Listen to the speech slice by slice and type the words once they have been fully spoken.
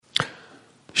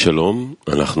Shalom,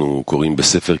 אנחנו קוראים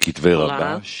בספר כתבי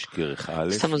Olá, רבש, כרך א',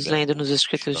 estamos lendo nos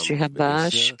escritos de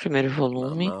Rabash, primeiro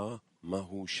volume, מאמר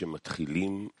מהו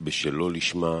שמתחילים בשלא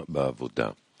לשמה בעבודה.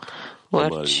 o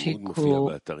artigo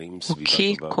O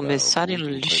que começar em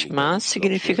Lishma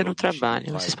significa no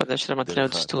trabalho. Vocês podem achar a matéria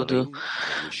do estudo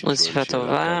no Sifat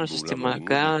Alvar, no sistema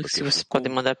H, se você pode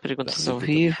mandar perguntas ao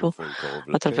vivo,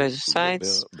 através dos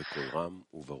sites.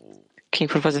 Quem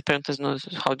for fazer perguntas no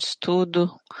hall de estudo,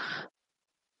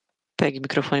 pegue o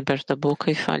microfone perto da boca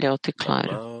e fale alto e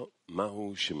claro.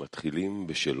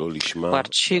 O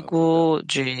artigo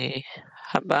de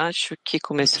Rabash, que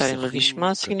começar em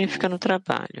Lishma significa no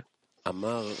trabalho.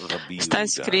 Está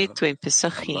escrito em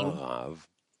Pesachim,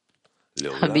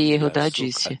 Rabi Yehudá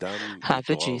disse,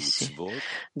 Rava disse,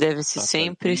 deve-se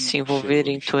sempre se envolver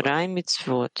em Torá e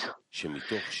Mitzvot,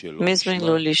 mesmo em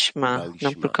Lo Lishma,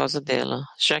 não por causa dela,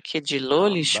 já que de Lo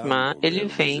Lishma ele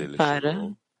vem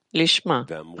para Lishma,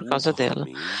 por causa dela.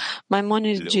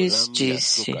 Maimônides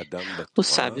disse, os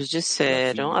sábios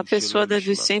disseram, a pessoa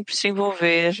deve sempre se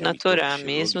envolver na Torá,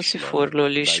 mesmo se for Lo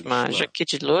Lishma, já que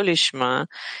de Lo Lishma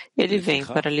ele vem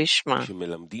para Lishma.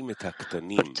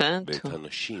 Portanto,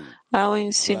 ao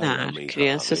ensinar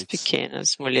crianças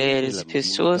pequenas, mulheres e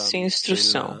pessoas sem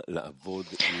instrução,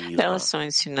 elas são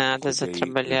ensinadas a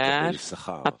trabalhar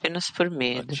apenas por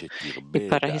medo e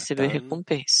para receber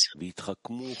recompensa.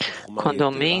 Quando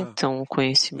aumentam o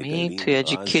conhecimento e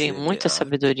adquirem muita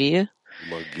sabedoria,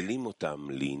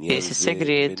 esse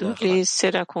segredo lhes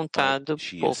será contado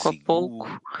pouco a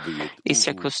pouco e se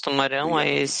acostumarão a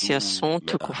esse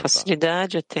assunto com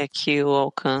facilidade até que o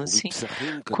alcancem,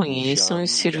 conheçam e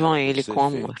sirvam a ele com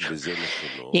amor.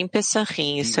 E em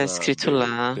Pesachim está escrito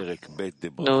lá,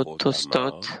 no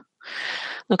Tostot,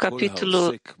 no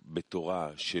capítulo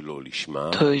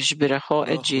 2 de Berachot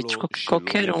é dito que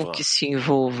qualquer um que se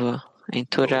envolva em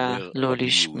Torá Lo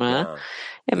Lishma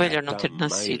é melhor não ter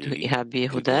nascido. E Rabi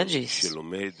Yehudá diz.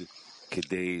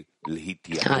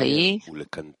 Aí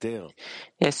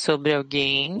é sobre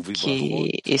alguém que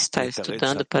está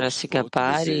estudando para se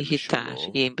gabar e irritar.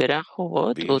 E em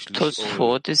Berachot, o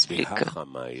Tosfot explica.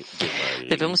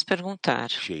 Devemos perguntar,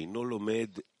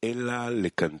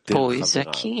 pois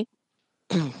aqui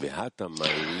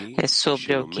é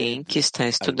sobre alguém que está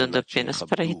estudando apenas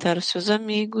para irritar os seus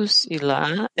amigos, e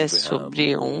lá é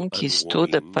sobre um que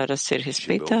estuda para ser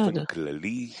respeitado.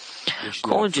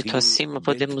 Com o dito acima,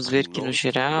 podemos ver que, no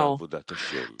geral,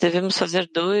 devemos fazer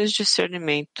dois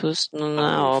discernimentos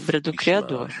na obra do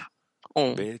Criador.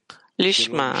 1.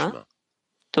 Lishma.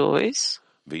 2.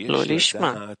 Lo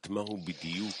Lishma.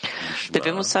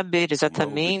 Devemos saber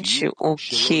exatamente o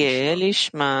que é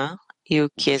Lishma e o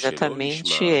que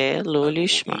exatamente é Lo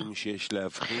Lishma.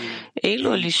 Em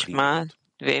Lo Lishma,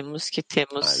 vemos que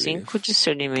temos 5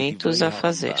 discernimentos a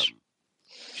fazer.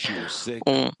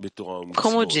 1.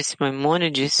 Como disse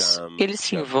Maimônides, ele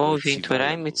se envolve em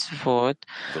Torá e Mitzvot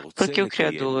porque o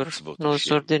Criador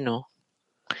nos ordenou.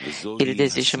 Ele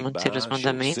deseja manter os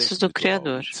mandamentos do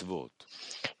Criador.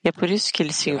 E é por isso que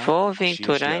ele se envolve em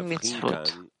Torá e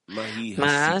Mitzvot.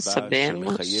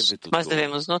 Mas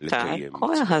devemos notar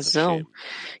qual é a razão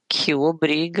que o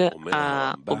obriga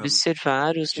a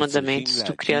observar os mandamentos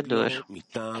do Criador.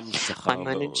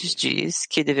 Maimônides diz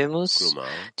que devemos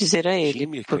dizer a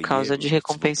ele por causa de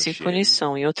recompensa e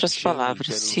punição. Em outras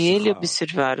palavras, se ele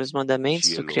observar os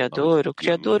mandamentos do Criador, o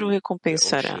Criador o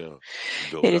recompensará.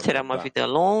 Ele terá uma vida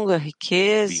longa,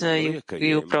 riqueza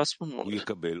e o próximo mundo.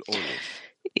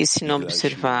 E se não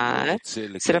observar,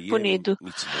 será punido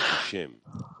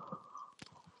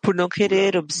por não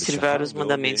querer observar os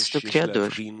mandamentos do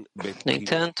Criador. No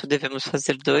entanto, devemos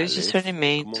fazer 2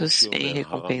 discernimentos em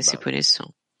recompensa e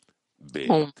punição.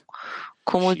 1.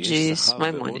 Como diz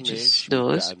Maimônides.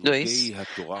 2.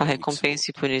 A recompensa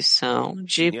e punição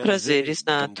de prazeres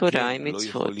na Torá e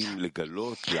Mitzvot.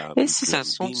 Esses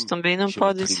assuntos também não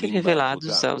podem ser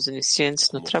revelados aos iniciantes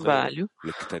no trabalho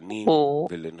ou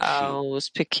aos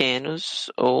pequenos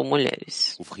ou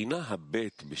mulheres.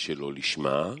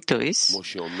 2.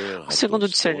 O segundo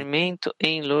discernimento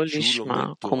em Lo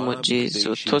Lishma, como diz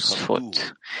o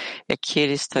Tosfot, é que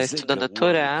ele está estudando a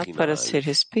Torá para ser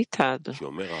respeitado.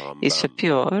 Isso é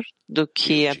pior do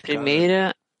que o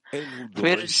primeiro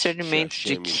discernimento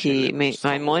de que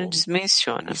Maimônides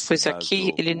menciona, pois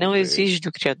aqui ele não exige do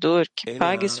Criador que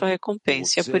pague sua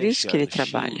recompensa, e é por isso que ele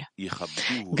trabalha.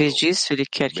 Em vez disso, ele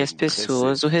quer que as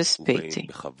pessoas o respeitem,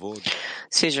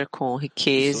 seja com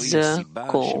riqueza,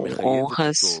 com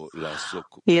honras,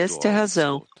 e esta é a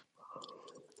razão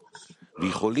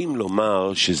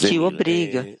que o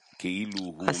obriga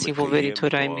a se envolver em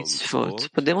Torá e Mitzvot.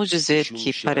 Podemos dizer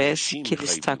que parece que ele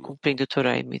está cumprindo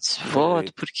Torá e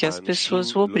Mitzvot porque as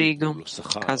pessoas o obrigam.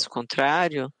 Caso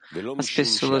contrário, as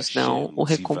pessoas não o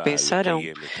recompensarão.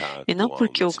 E não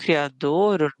porque o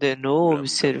Criador ordenou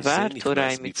observar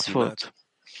Torá e Mitzvot.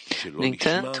 No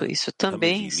entanto, isso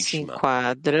também se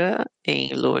enquadra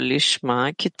em Lo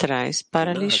Lishma, que traz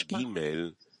para Lishma.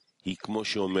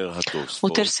 O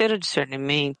terceiro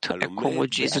discernimento é como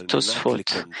diz o Tosfot,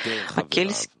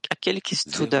 aquele que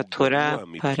estuda a Torá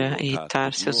para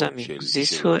irritar seus amigos.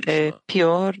 Isso é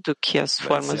pior do que as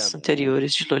formas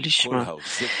anteriores de Lo Lishma.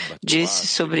 Disse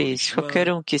sobre isso,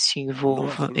 qualquer um que se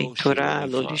envolva em Torá,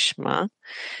 Lo Lishma,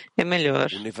 é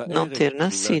melhor não ter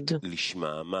nascido.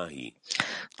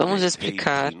 Vamos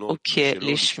explicar o que é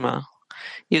Lishma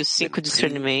e os 5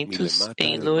 discernimentos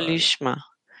em Lo Lishma.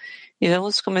 E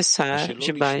vamos começar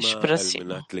de baixo para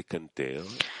cima.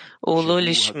 O Lo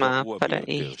Lishma para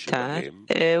irritar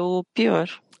é o pior.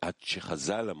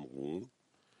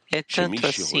 É tanto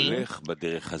assim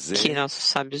que nossos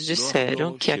sábios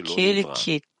disseram que aquele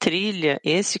que trilha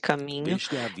esse caminho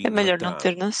é melhor não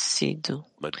ter nascido.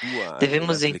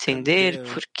 Devemos entender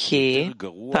porque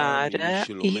para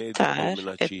irritar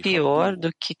é pior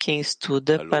do que quem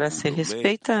estuda para ser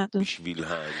respeitado.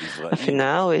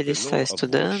 Afinal, ele está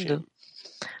estudando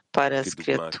para as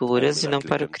criaturas e não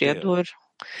para o Criador,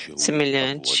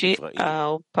 semelhante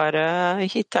ao para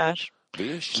irritar,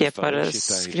 que é para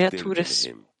as criaturas.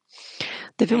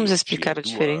 Devemos explicar a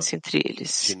diferença entre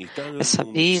eles. É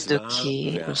sabido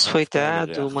que nos foi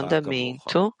dado o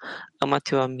mandamento: ama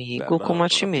teu amigo como a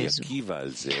ti mesmo.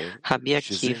 Rabi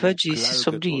Akiva disse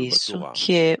sobre isso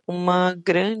que é uma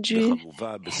grande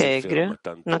regra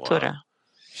na Torá.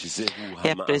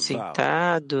 É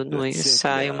apresentado no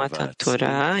ensaio Matan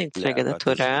Torá, a entrega da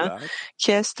Torá,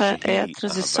 que esta é a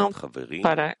transição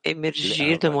para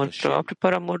emergir do amor próprio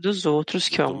para o amor dos outros,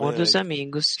 que é o amor dos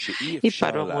amigos, e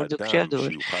para o amor do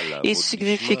Criador. Isso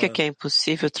significa que é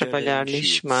impossível trabalhar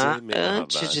Lishma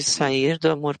antes de sair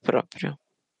do amor próprio.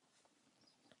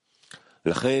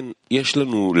 Por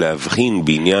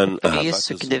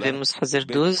isso que devemos fazer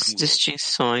 2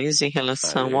 distinções em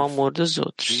relação ao amor dos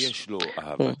outros.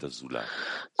 1.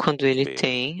 Quando ele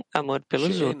tem amor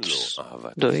pelos outros.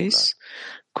 2.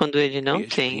 Quando ele não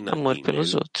tem amor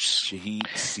pelos outros.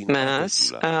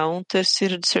 Mas há um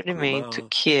terceiro discernimento,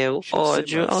 que é o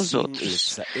ódio aos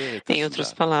outros. Em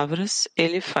outras palavras,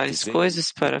 ele faz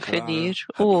coisas para ferir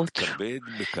o outro.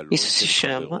 Isso se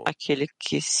chama aquele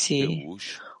que se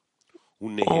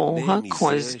honra com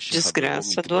a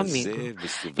desgraça do amigo.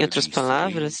 Em outras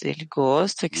palavras, ele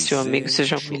gosta que seu amigo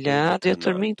seja humilhado e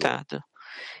atormentado,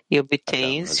 e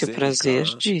obtém-se o prazer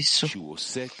disso.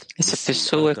 Essa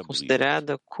pessoa é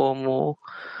considerada como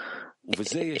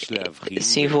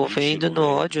se envolvendo no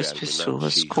ódio às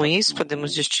pessoas. Com isso,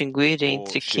 podemos distinguir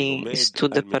entre quem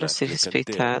estuda para ser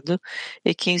respeitado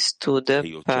e quem estuda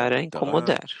para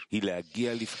incomodar.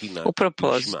 O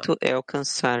propósito é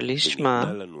alcançar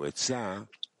Lishma,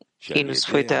 e nos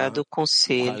foi dado o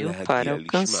conselho para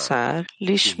alcançar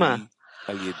Lishma,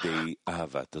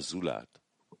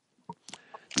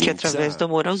 que é através do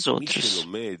amor aos outros.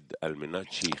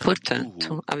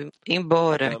 Portanto,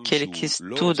 embora aquele que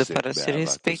estuda para ser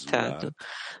respeitado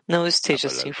não esteja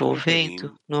se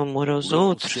envolvendo no amor aos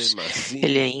outros,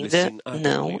 ele ainda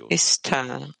não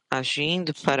está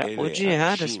agindo para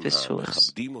odiar as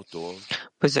pessoas,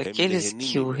 pois aqueles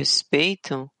que o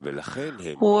respeitam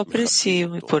o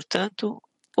apreciam e, portanto,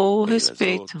 o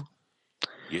respeitam.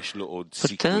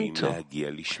 Portanto,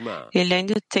 ele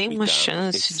ainda tem uma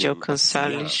chance de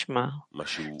alcançar Lishma,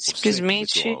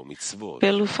 simplesmente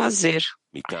pelo fazer,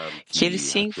 que ele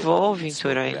se envolve em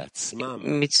Torá e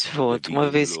Mitzvot, uma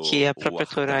vez que a própria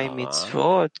Torá e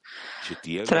Mitzvot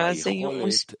trazem um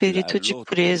espírito de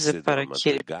pureza para que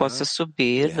ele possa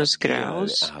subir nos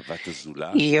graus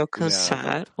e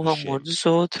alcançar o amor dos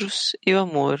outros e o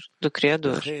amor do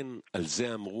Criador.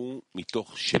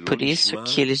 É por isso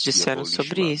que eles disseram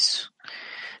sobre isso.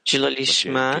 De Lo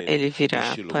Lishma, ele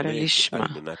virá para Lishma.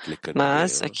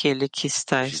 Mas aquele que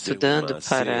está estudando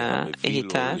para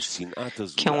irritar,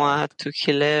 que é um ato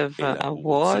que leva ao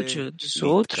ódio dos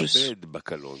outros,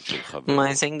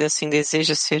 mas ainda assim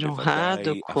deseja ser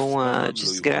honrado com a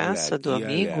desgraça do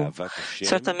amigo,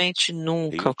 certamente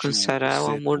nunca alcançará o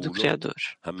amor do Criador,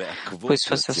 pois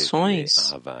suas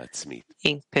ações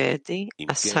impedem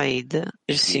a saída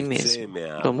de si mesmo,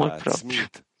 do amor próprio.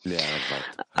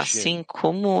 Assim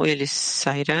como ele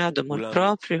sairá do amor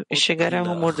próprio e chegará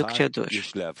ao amor do Criador.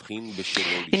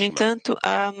 E, no entanto,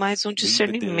 há mais um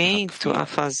discernimento a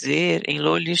fazer em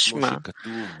Lo Lishma,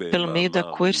 pelo meio da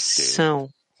coerção,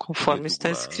 conforme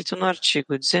está escrito no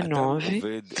artigo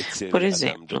 19, por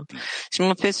exemplo, se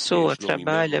uma pessoa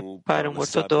trabalha para um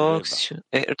ortodoxo,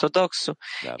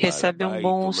 recebe um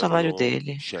bom salário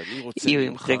dele, e o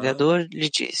empregador lhe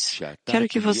diz: quero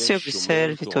que você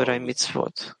observe Torá e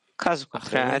Mitzvot. Caso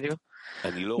contrário,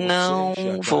 não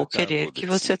vou querer que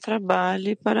você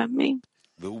trabalhe para mim.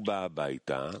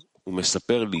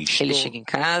 Ele chega em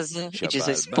casa e diz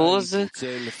à esposa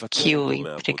que o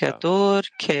empregador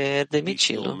quer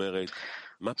demiti-lo.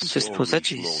 Sua esposa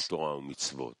diz: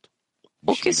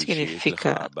 o que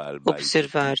significa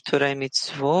observar Torá e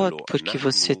Mitzvot porque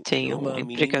você tem um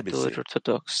empregador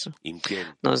ortodoxo?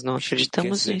 Nós não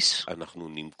acreditamos nisso.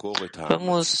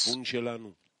 Vamos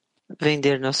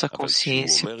vender nossa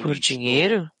consciência por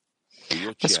dinheiro?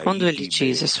 Mas quando ele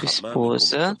diz à sua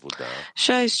esposa,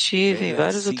 já estive em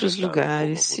vários outros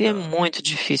lugares e é muito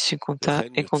difícil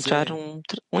encontrar um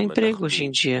emprego hoje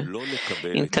em dia.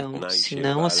 Então, se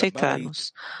não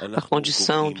aceitarmos a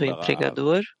condição do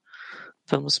empregador,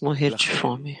 vamos morrer de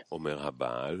fome.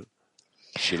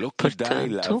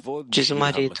 Portanto, diz o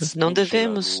marido, não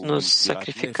devemos nos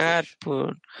sacrificar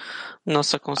por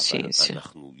nossa consciência.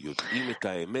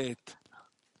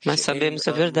 Mas sabemos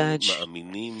a verdade,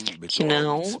 que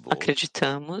não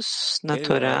acreditamos na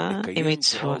Torá e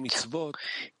Mitzvot.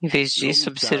 Em vez disso,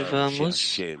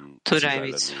 observamos Torá e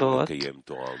Mitzvot,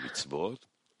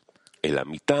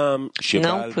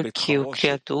 não porque o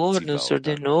Criador nos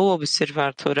ordenou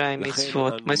observar Torá e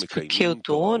Mitzvot, mas porque o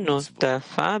dono da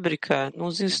fábrica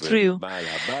nos instruiu.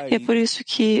 E é por isso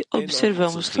que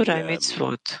observamos Torá e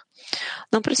Mitzvot.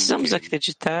 Não precisamos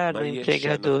acreditar no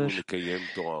empregador.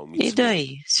 E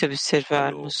daí, se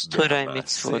observarmos Torá e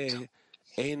Mitzvot?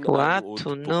 O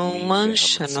ato não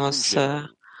mancha nossa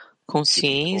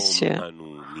consciência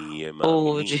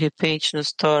ou, de repente,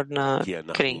 nos torna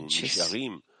crentes.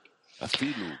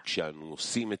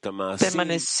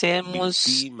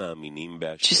 Permanecemos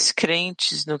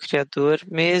descrentes no Criador,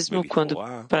 mesmo quando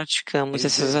praticamos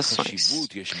essas ações.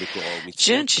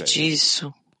 Diante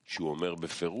disso,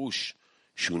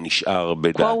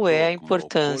 qual é a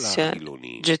importância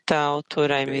de tal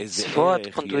Torá e Mitzvot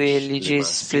quando ele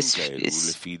diz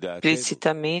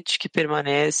explicitamente que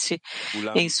permanece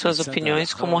em suas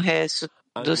opiniões como o resto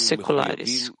dos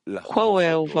seculares? Qual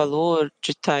é o valor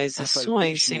de tais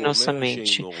ações em nossa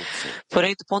mente?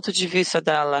 Porém, do ponto de vista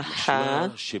da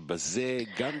Halahá,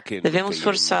 devemos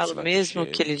forçá-lo mesmo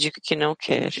que ele diga que não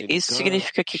quer. Isso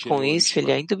significa que com isso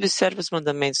ele ainda observa os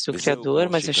mandamentos do Criador,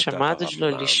 mas é chamado de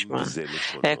Lishma.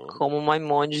 É como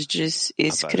Maimônides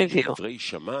escreveu.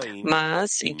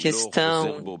 Mas em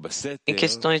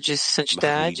questões de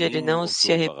santidade, ele não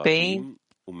se arrepende.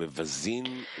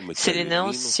 Se ele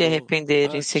não se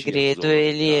arrepender em segredo,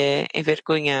 ele é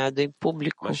envergonhado em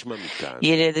público, e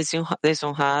ele é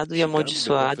desonrado e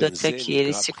amaldiçoado até que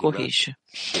ele se corrija.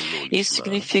 Isso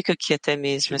significa que até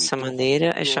mesmo essa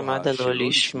maneira é chamada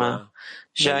Lishma,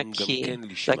 já que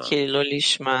daquele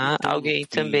Lishma alguém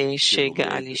também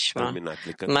chega a Lishma,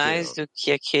 mais do que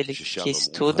aquele que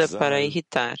estuda para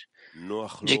irritar,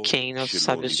 de quem nossos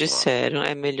sábios disseram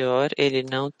é melhor ele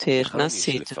não ter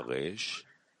nascido.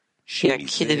 E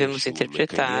aqui devemos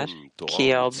interpretar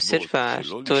que ao observar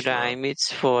Torá e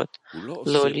Mitzvot,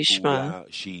 Lishma,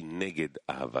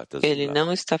 ele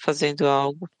não está fazendo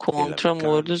algo contra o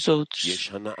amor dos outros.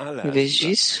 Em vez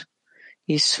disso,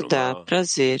 isso dá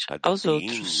prazer aos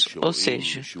outros, ou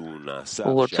seja,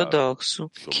 o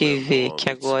ortodoxo que vê que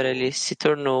agora ele se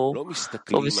tornou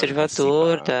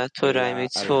observador da Torá e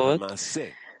Mitzvot,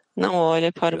 não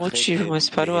olha para o motivo, mas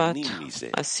para o ato.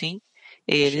 Assim,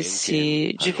 eles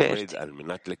se divertem.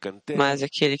 Mas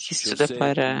aquele que estuda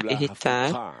para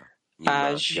irritar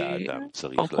age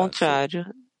ao contrário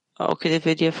ao que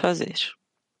deveria fazer.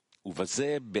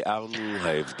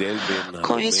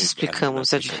 Com isso,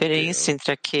 explicamos a diferença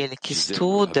entre aquele que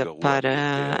estuda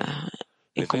para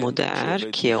incomodar,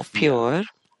 que é o pior,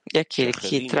 e aquele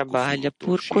que trabalha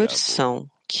por coerção,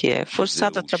 que é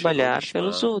forçado a trabalhar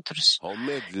pelos outros,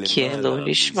 que é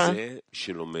Lishma,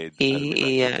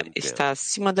 e está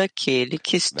acima daquele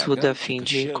que estuda a fim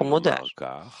de incomodar.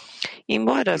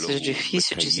 Embora seja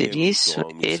difícil dizer isso,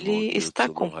 ele está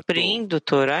cumprindo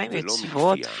Torá e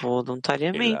Mitzvot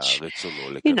voluntariamente,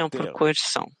 e não por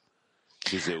coerção.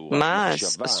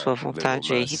 Mas a sua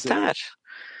vontade é irritar,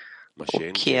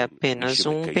 o que é apenas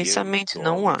um pensamento,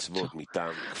 não um ato.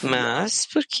 Mas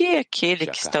por que aquele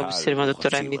que está observando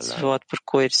Torá e Mitzvot por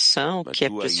coerção, que é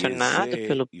pressionado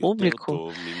pelo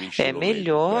público, é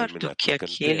melhor do que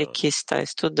aquele que está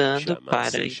estudando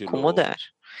para incomodar,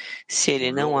 se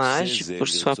ele não age por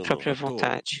sua própria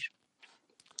vontade?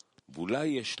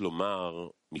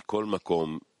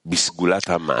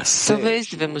 Talvez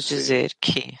devemos dizer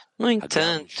que, no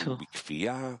entanto,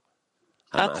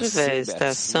 através da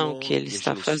ação que ele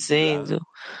está fazendo,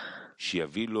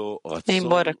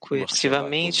 embora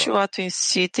coercivamente, o ato em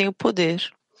si tem o poder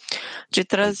de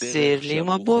trazer-lhe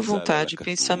uma boa vontade e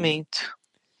pensamento.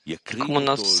 Como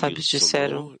nossos sábios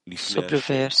disseram sobre o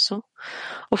verso,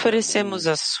 oferecemos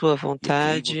a sua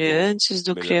vontade antes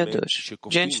do Criador,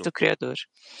 diante do Criador.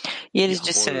 E eles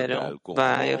disseram,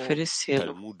 vai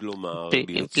oferecê-lo.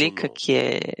 Implica que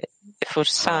é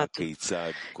forçado.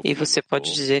 E você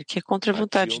pode dizer que é contra a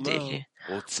vontade dele.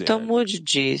 O Talmud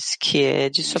diz que é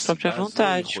de sua própria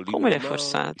vontade. Como ele é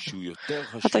forçado?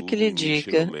 Até que ele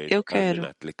diga, eu quero.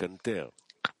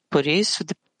 Por isso,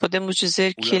 podemos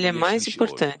dizer que ele é mais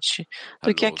importante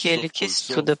do que aquele que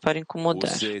estuda para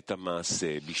incomodar.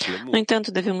 No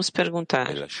entanto, devemos perguntar,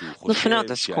 no final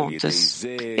das contas,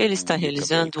 ele está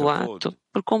realizando o ato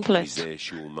por completo,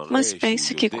 mas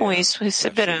pense que com isso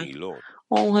receberá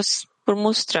honras por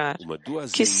mostrar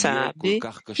que sabe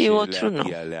e o outro não.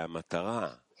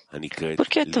 Por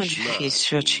que é tão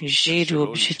difícil atingir o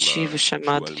objetivo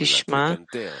chamado Lishma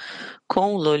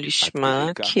com o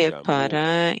Lishma, que é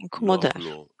para incomodar,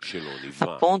 a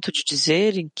ponto de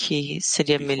dizerem que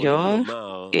seria melhor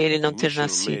ele não ter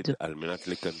nascido?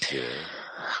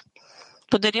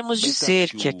 Poderíamos dizer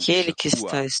que aquele que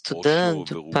está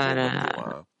estudando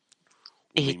para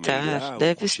irritar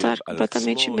deve estar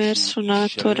completamente imerso na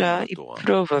Torá e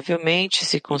provavelmente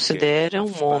se considera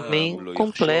um homem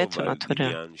completo na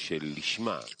Torá.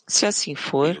 Se assim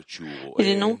for,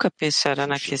 ele nunca pensará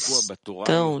na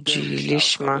questão de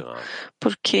Lishma,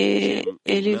 porque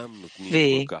ele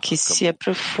vê que se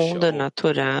aprofunda na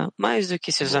Torá mais do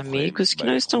que seus amigos que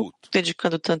não estão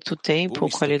dedicando tanto tempo ou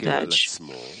qualidade.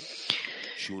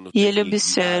 E ele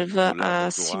observa a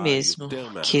si mesmo,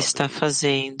 que está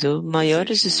fazendo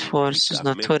maiores esforços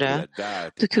na Torá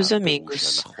do que os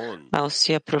amigos, ao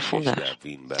se aprofundar,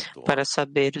 para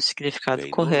saber o significado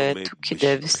correto que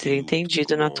deve ser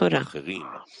entendido na Torá.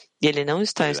 E ele não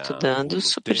está estudando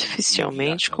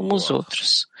superficialmente como os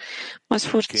outros, mas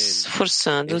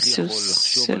forçando seu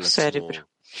cérebro.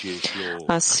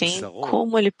 Assim,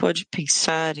 como ele pode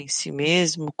pensar em si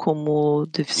mesmo como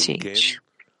deficiente?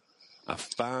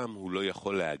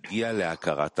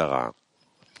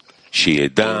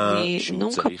 Ele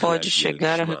nunca pode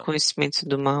chegar ao reconhecimento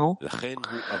do mal,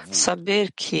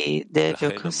 saber que deve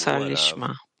alcançar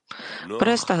Lishma. Por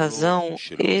esta razão,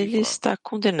 ele está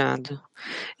condenado.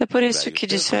 É por isso que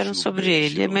disseram sobre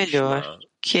ele, é melhor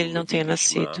que ele não tenha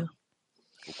nascido.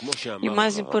 E o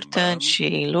mais importante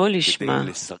em Lo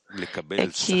Lishma é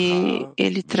que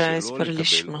ele traz para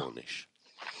Lishma.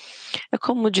 É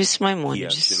como disse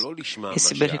Maimônides,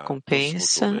 receber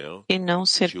recompensa e não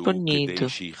ser punido.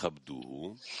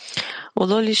 O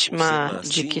Lo Lishma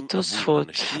de que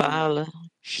Tosfot fala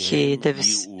que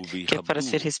é para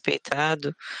ser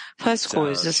respeitado, faz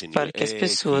coisas para que as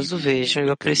pessoas o vejam e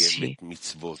o apreciem.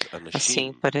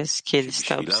 Assim, parece que ele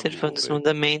está observando os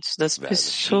mandamentos das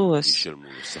pessoas,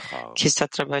 que está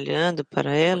trabalhando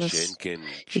para elas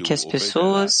e que as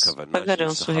pessoas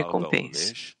pagarão sua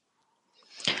recompensa.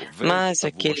 Mas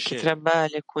aquele que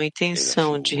trabalha com a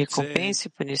intenção de recompensa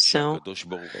e punição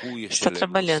está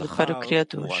trabalhando para o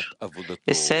Criador,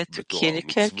 exceto que ele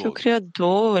quer que o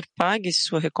Criador pague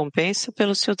sua recompensa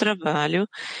pelo seu trabalho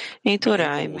em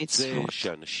Torá e Mitzvot.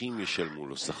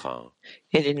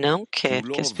 Ele não quer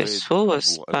que as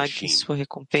pessoas paguem sua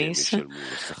recompensa,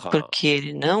 porque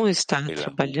ele não está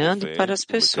trabalhando para as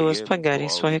pessoas pagarem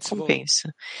sua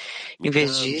recompensa. Em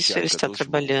vez disso, ele está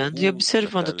trabalhando e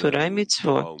observando Torá e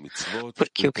Mitzvot,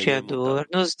 porque o Criador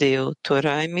nos deu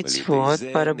Torá e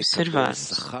Mitzvot para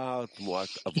observarmos.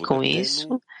 E com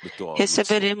isso,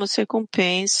 receberemos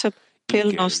recompensa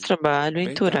pelo nosso trabalho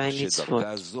em Torá e Mitzvot.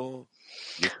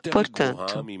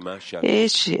 Portanto,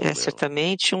 este é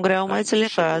certamente um grau mais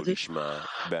elevado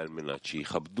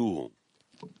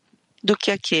do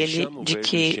que aquele de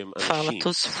que fala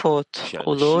Tosfot,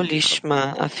 o Lo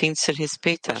Lishma, a fim de ser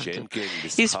respeitado.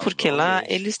 Isso porque lá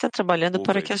ele está trabalhando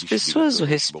para que as pessoas o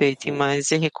respeitem,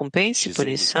 mas em recompensa e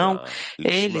punição,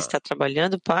 ele está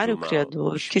trabalhando para o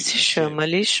Criador, que se chama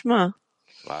Lishma,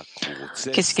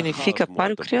 que significa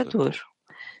para o Criador,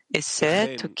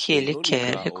 exceto que ele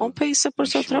quer recompensa por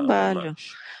seu trabalho.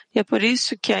 E é por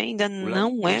isso que ainda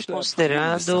não é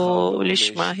considerado o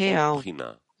Lishma real.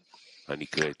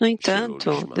 No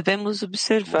entanto, devemos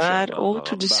observar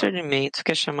outro discernimento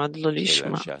que é chamado Lo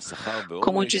Lishma.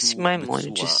 Como disse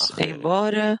Maimônides,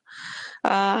 embora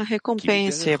a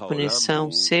recompensa e a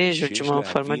punição sejam de uma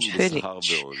forma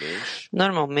diferente.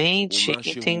 Normalmente,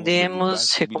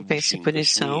 entendemos recompensa e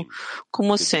punição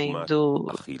como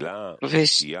sendo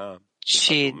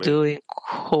vestido em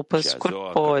roupas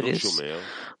corpóreas,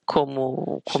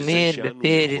 como comer,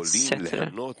 beber,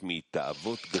 etc.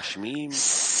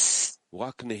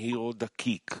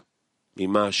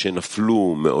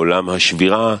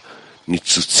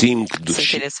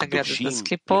 Centelhas sagradas das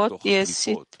clipot, e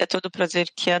esse é todo o prazer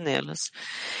que há nelas.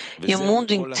 E o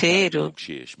mundo inteiro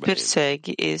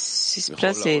persegue esses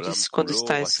prazeres, quando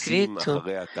está escrito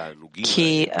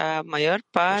que a maior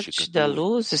parte da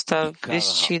luz está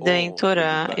vestida em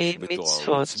Torá e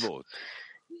Mitzvot.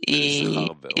 E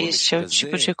este é o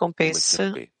tipo de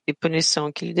recompensa e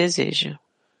punição que ele deseja.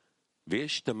 E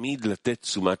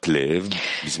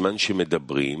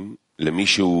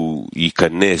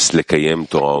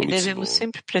devemos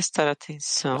sempre prestar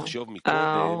atenção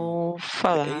ao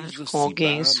falar com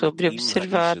alguém sobre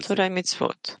observar a Torá e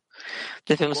Mitzvot.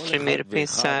 Devemos primeiro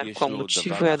pensar qual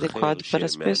motivo é adequado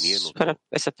para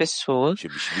essa pessoa,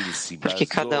 porque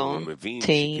cada um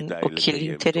tem o que lhe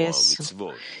interessa,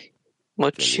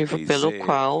 motivo pelo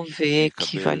qual vê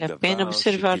que vale a pena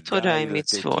observar Torá e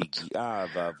Mitzvot,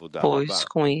 pois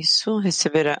com isso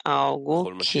receberá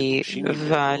algo que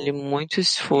vale muito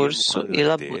esforço e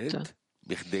labuta.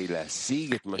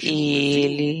 E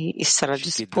ele estará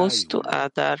disposto a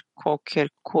dar qualquer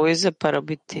coisa para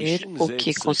obter o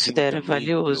que considera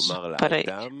valioso para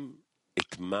ele.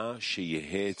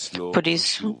 Por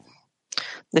isso,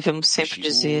 devemos sempre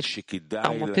dizer a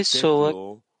uma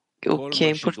pessoa o que é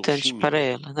importante para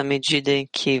ela, na medida em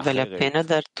que vale a pena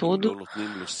dar tudo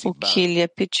o que lhe é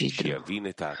pedido.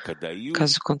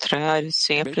 Caso contrário,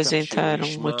 sem apresentar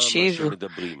um motivo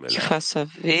que faça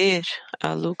ver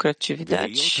a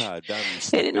lucratividade,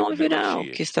 ele não ouvirá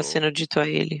o que está sendo dito a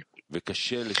ele.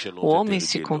 O homem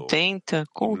se contenta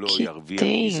com o que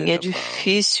tem e é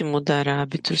difícil mudar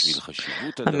hábitos,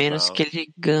 a menos que ele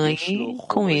ganhe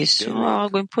com isso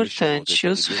algo importante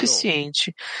o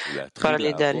suficiente para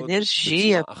lhe dar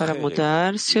energia para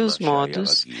mudar seus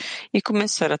modos e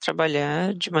começar a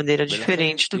trabalhar de maneira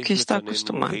diferente do que está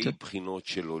acostumado.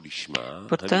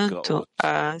 Portanto,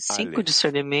 há 5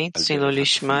 discernimentos em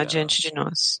Lishma diante de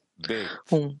nós.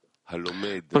 1.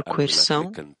 Por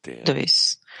coerção.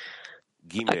 2.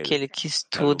 Aquele que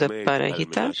estuda para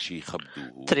irritar.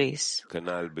 3.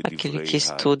 Aquele que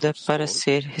estuda para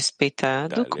ser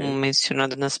respeitado, como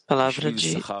mencionado nas palavras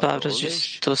de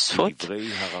Tosfot.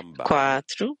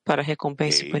 4. Para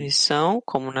recompensa e punição,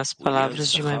 como nas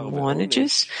palavras de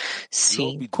Maimônides.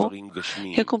 5.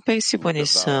 Recompensa e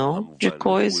punição de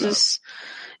coisas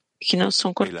que não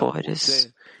são corpóreas,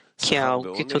 que é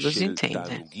algo que todos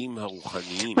entendem.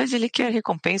 Mas ele quer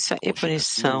recompensa e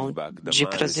punição de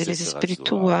prazeres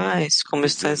espirituais, como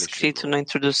está escrito na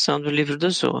introdução do livro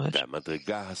do Zohar.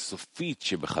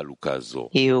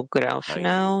 E o grau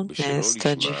final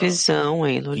desta divisão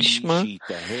em Lishma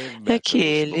é que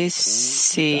ele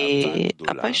se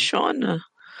apaixona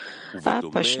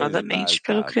apaixonadamente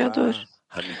pelo Criador,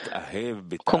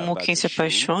 como quem se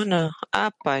apaixona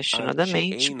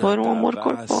apaixonadamente por um amor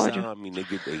corpóreo,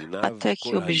 até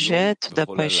que o objeto da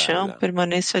paixão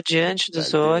permaneça diante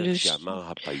dos olhos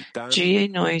dia e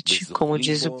noite, como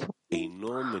diz o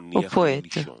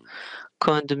poeta.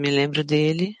 Quando me lembro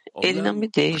dele, ele não me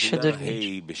deixa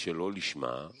dormir.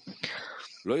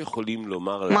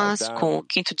 Mas, com o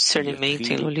 5º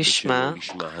discernimento em Lishma,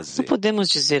 não podemos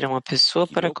dizer a uma pessoa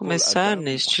para começar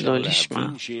neste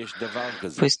Lishma,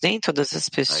 pois nem todas as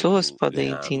pessoas podem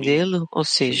entendê-lo, ou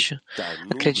seja,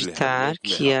 acreditar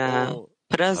que há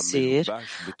prazer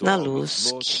na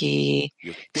luz que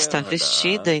está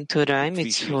vestida em Torá e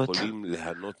Mitzvot,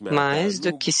 mais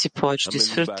do que se pode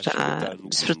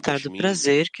desfrutar do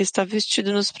prazer que está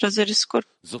vestido nos prazeres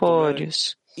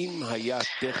corpóreos.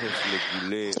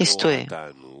 Isto é,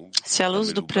 se a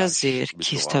luz do prazer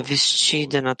que está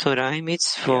vestida na Torá e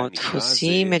Mitzvot fosse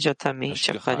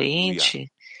imediatamente aparente,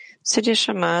 seria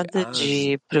chamada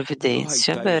de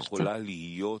providência aberta.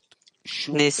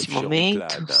 Nesse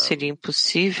momento, seria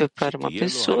impossível para uma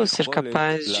pessoa ser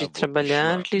capaz de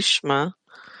trabalhar Lishma,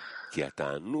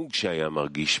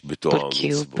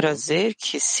 porque o prazer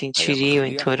que sentiriam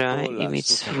em Torá e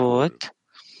Mitzvot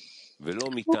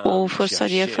o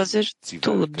forçaria a fazer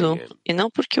tudo, e não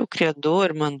porque o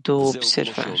Criador mandou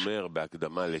observar.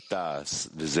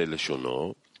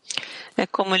 É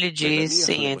como ele diz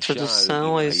em a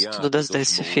introdução ao estudo das 10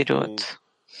 Sefirot.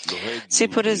 Se,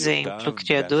 por exemplo, o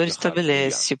Criador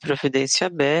estabelece providência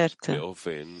aberta,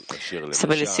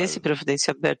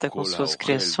 com suas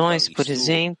criações, por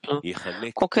exemplo,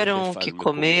 qualquer um que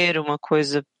comer uma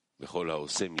coisa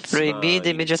proibida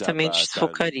imediatamente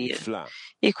desfocaria.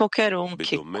 E qualquer um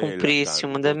que cumprisse o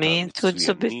mandamento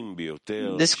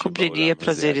descobriria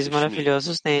prazeres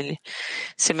maravilhosos nele,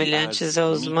 semelhantes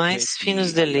aos mais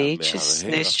finos deleites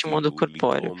neste mundo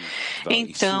corpóreo.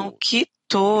 Então, que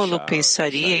tolo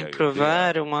pensaria em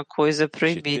provar uma coisa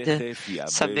proibida,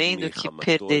 sabendo que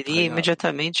perderia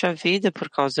imediatamente a vida por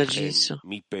causa disso?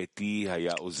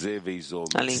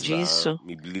 Além disso,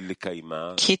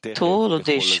 que tolo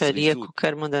deixaria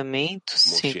qualquer mandamento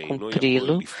sem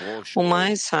cumpri-lo o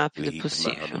mais rápido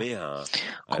possível?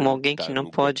 Como alguém que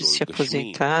não pode se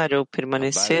aposentar ou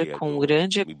permanecer com um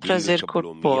grande prazer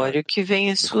corpóreo que vem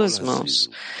em suas mãos,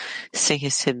 sem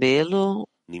recebê-lo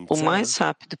o mais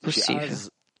rápido possível.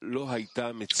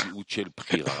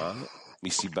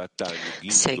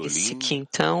 Segue-se que,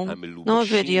 então, não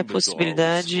haveria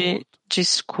possibilidade de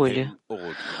escolha,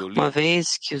 uma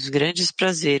vez que os grandes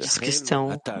prazeres que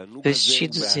estão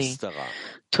vestidos em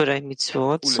Torah e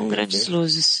Mitzvot são grandes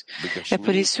luzes. É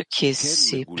por isso que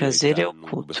esse prazer é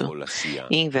oculto.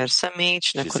 E,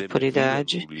 inversamente, na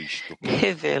corporeidade,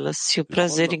 revela-se o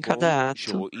prazer em cada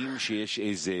ato,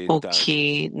 o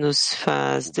que nos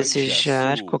faz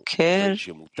desejar qualquer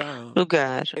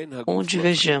lugar onde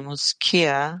vejamos que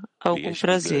há algum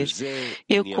prazer.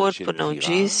 E o corpo não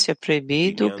diz se é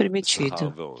proibido ou permitido.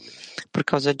 Por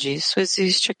causa disso,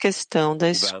 existe a questão da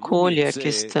escolha, a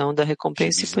questão da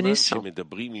recompensa e punição.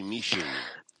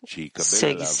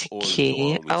 Segue-se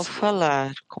que, ao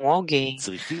falar com alguém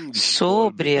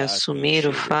sobre assumir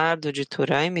o fardo de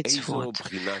Torah e Mitzvot,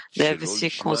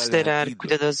 deve-se considerar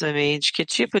cuidadosamente que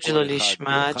tipo de Lo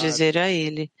Lishma dizer a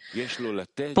ele,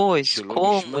 pois,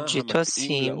 como dito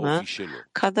acima,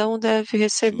 cada um deve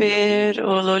receber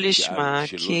o Lo Lishma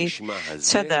que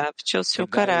se adapte ao seu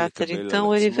caráter.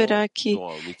 Então ele verá que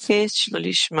este Lo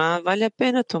Lishma vale a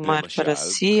pena tomar para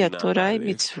si a Torah e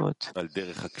Mitzvot.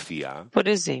 Por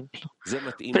exemplo,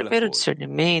 o primeiro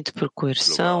discernimento por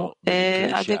coerção é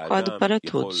adequado para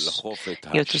todos.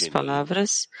 Em outras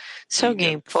palavras, se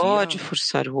alguém pode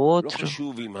forçar o outro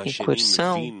em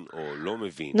coerção,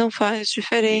 não faz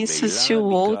diferença se o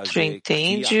outro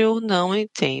entende ou não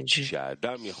entende.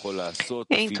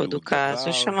 Em todo caso,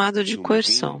 é chamado de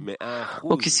coerção,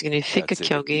 o que significa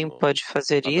que alguém pode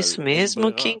fazer isso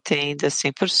mesmo que entenda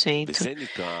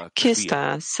 100% que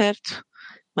está certo,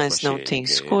 mas não tem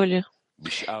escolha.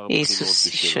 Isso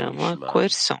se chama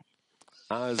coerção.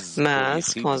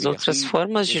 Mas, com as outras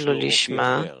formas de Lo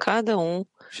Lishma, cada um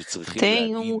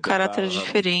tem um caráter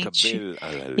diferente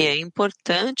e é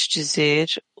importante dizer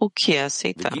o que é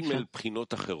aceitável.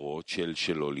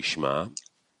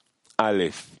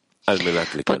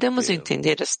 Podemos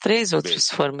entender as três outras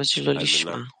formas de Lo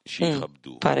Lishma.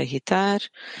 1. Para irritar.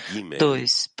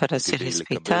 2. Para ser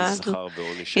respeitado.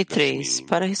 E 3.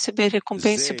 Para receber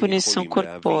recompensa e punição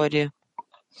corpórea.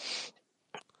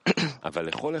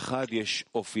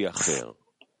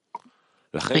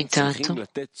 No entanto,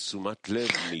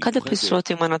 cada pessoa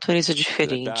tem uma natureza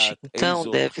diferente, então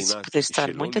deve-se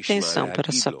prestar muita atenção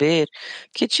para saber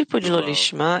que tipo de Lo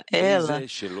Lishma ela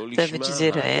deve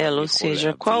dizer a ela, ou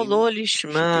seja, qual Lo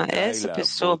Lishma essa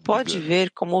pessoa pode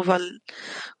ver como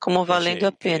valendo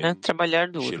a pena trabalhar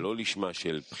duro.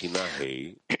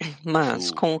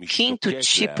 Mas com o quinto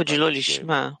tipo de Lo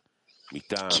Lishma,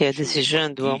 que é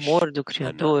desejando o amor do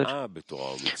Criador,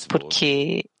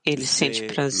 porque ele sente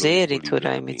prazer em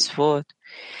Torah e Mitzvot,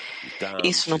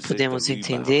 isso não podemos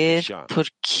entender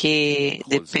porque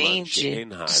depende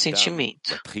do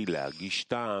sentimento.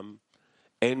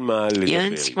 E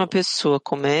antes que uma pessoa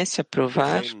comece a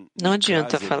provar, não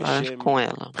adianta falar com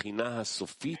ela.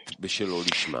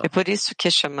 É por isso que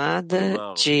é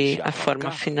chamada de a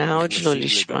forma final de Lo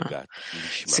Lishma,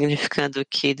 significando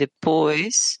que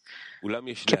depois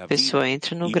que a pessoa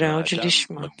entra no grau de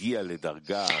Lishma.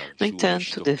 No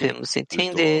entanto, devemos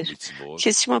entender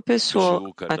que se uma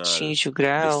pessoa atinge o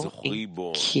grau em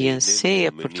que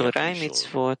anseia por Torah e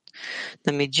Mitzvot,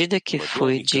 na medida que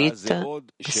foi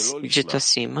dito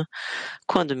acima,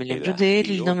 quando me lembro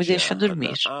dele, ele não me deixa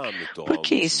dormir.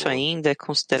 Porque isso ainda é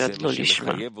considerado Lo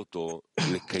Lishma?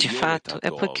 De fato, é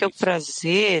porque o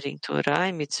prazer em Torah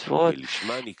e Mitzvot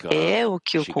é o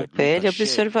que o compele a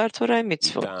observar Torah e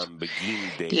Mitzvot.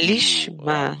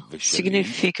 Lishma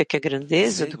significa que a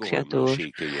grandeza do Criador,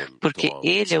 porque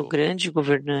Ele é o grande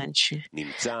governante,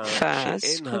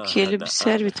 faz com que ele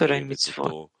observe Torah e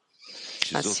Mitzvot.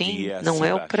 Assim, não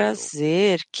é o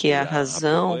prazer que é a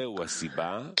razão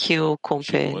que o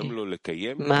compele,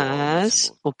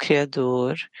 mas o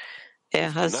Criador é a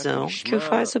razão que o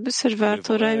faz observar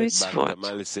Torá e Mitzvot.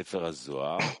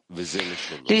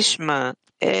 Lishma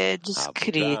é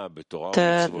descrita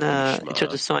na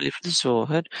introdução ao livro do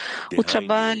Zohar, o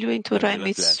trabalho em Torá e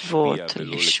Mitzvot,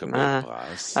 Lishma,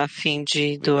 a fim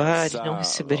de doar e não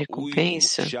receber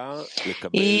recompensa,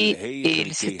 e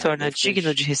ele se torna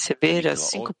digno de receber as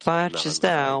 5 partes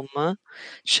da alma,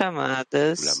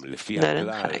 chamadas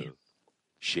Naranjai.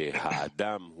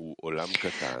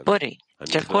 Porém,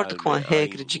 de acordo com a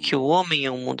regra de que o homem é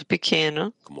um mundo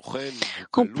pequeno,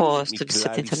 composto de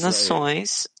 70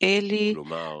 nações, ele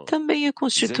também é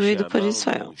constituído por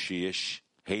Israel.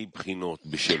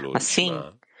 Assim,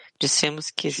 dissemos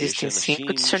que existem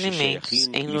 5 discernimentos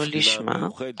em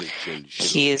Lolishma,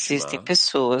 que existem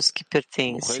pessoas que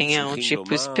pertencem a um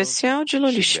tipo especial de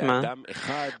Lolishma,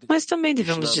 mas também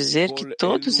devemos dizer que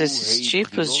todos esses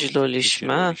tipos de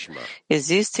Lolishma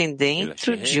existem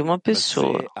dentro de uma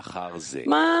pessoa,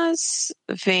 mas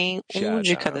vem um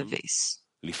de cada vez.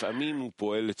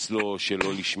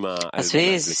 Às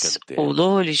vezes, o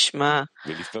Lolishma,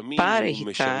 para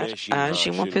irritar, age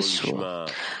em uma pessoa.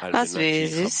 Às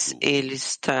vezes, ele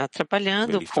está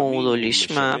trabalhando com o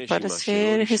Lolishma para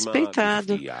ser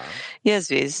respeitado. E às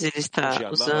vezes ele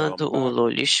está usando o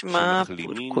Lolishma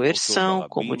por coerção,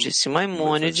 como disse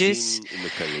Maimônides.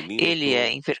 Ele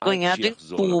é envergonhado em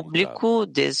público,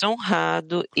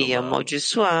 desonrado e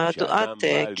amaldiçoado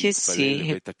até que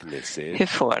se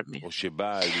reforme.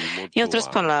 Em outras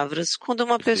palavras, quando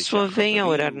uma pessoa vem a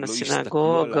orar na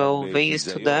sinagoga ou vem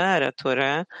estudar a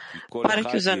Torá, para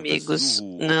que os amigos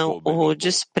não o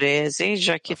desprezem,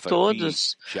 já que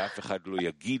todos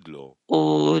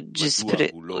o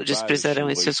desprezarão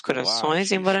em seus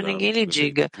corações, embora ninguém lhe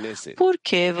diga, por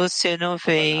que você não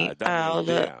vem à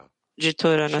aula de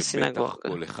Torá na sinagoga?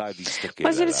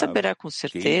 Mas ele saberá com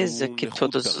certeza que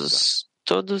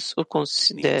todos o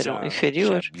consideram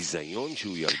inferior.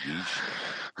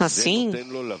 Assim,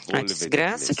 a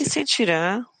desgraça que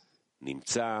sentirá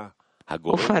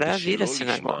o fará vir à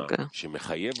sinagoga.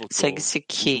 Segue-se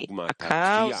que a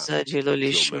causa de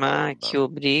Lolishma que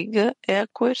obriga é a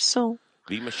coerção,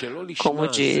 como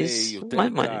diz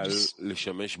Maimônides.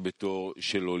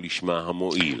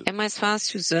 É mais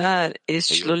fácil usar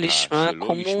este Lolishma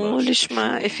como um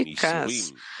Lolishma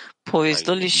eficaz, pois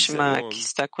Lolishma que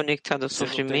está conectado ao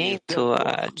sofrimento,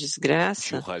 à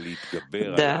desgraça,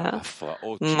 dá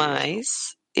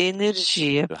mais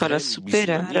energia para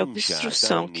superar a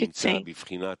obstrução que tem.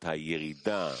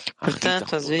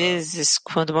 Portanto, às vezes,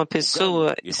 quando uma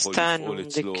pessoa está num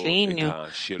declínio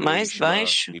mais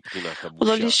baixo, o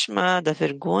Lolishma da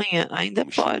vergonha ainda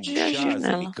pode agir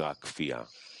nela.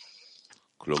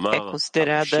 É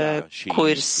considerada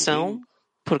coerção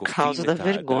por causa da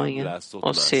vergonha,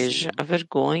 ou seja, a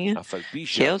vergonha,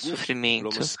 que é o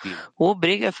sofrimento, o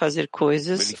obriga a fazer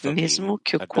coisas mesmo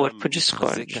que o corpo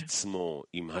discorde.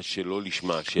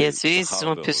 E às vezes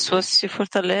uma pessoa se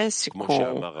fortalece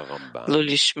com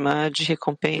Lolishma de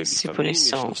recompensa e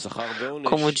punição,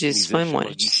 como diz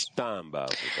Maimônides.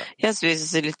 E às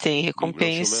vezes ele tem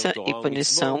recompensa e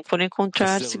punição por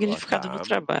encontrar significado no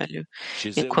trabalho,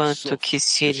 enquanto que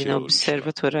se ele não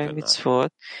observa Torá e Mitzvot,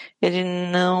 ele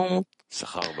não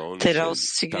terá o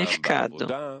significado.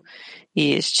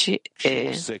 E este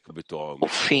é o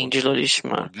fim de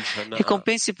Lolishma.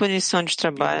 Recompensa e punição de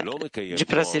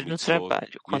prazer no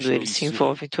trabalho. Quando ele se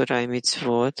envolve em Torá e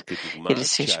Mitzvot, ele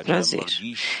sente prazer.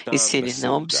 E se ele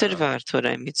não observar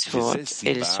Torá e Mitzvot,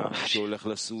 ele sofre.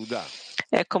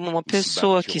 É como uma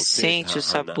pessoa que sente o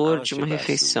sabor de uma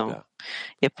refeição.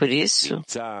 E é por isso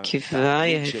que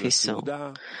vai à refeição,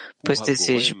 pois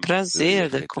deseja o prazer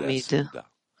da comida.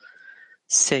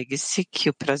 Segue-se que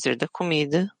o prazer da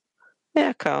comida é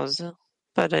a causa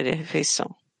para a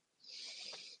refeição.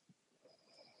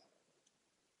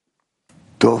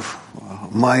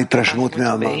 Muito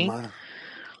bem.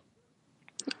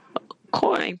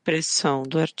 Qual é a impressão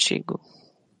do artigo?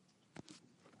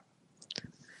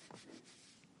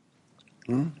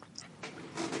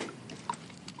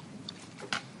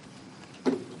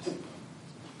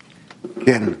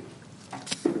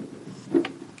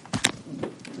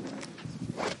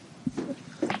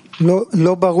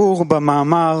 לא ברור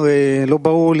במאמר, לא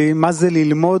ברור לי מה זה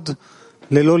ללמוד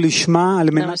ללא לשמה על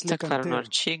Não מנת está claro no לקנטר.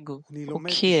 artigo אני o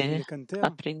לומד que בשביל é לקנטר.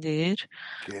 aprender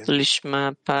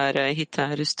Lishma para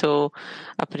irritar. Estou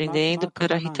aprendendo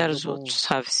para irritar os outros,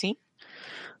 sabe sim?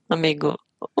 Amigo,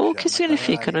 O que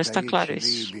significa? Não está claro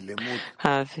isso.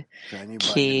 Rav,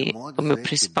 que o meu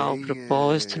principal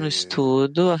propósito no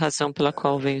estudo, a razão pela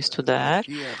qual venho estudar,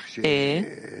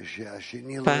 é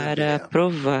para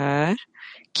provar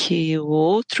que o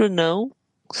outro não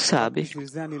sabe.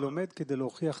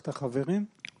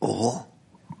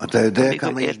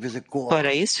 Amigo, é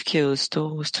para isso que eu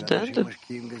estou estudando?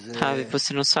 Rav,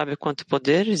 você não sabe quanto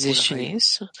poder existe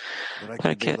nisso?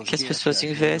 Para que as pessoas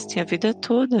investem a vida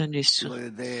toda nisso.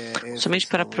 Somente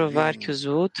para provar que os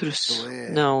outros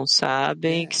não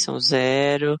sabem, que são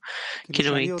zero, que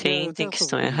não entendem, que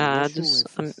estão errados.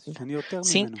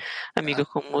 Sim, amigo,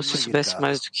 como se eu soubesse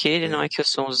mais do que ele, não é que eu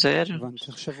sou um zero,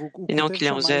 e não que ele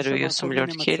é um zero e eu sou melhor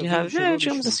do que ele,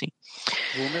 digamos assim.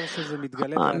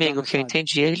 Amigo, que eu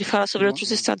entendi, ele fala sobre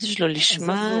outros estados de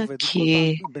Lishma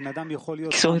que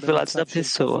são revelados da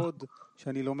pessoa.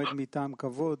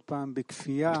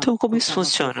 Então, como isso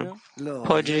funciona?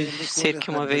 Pode ser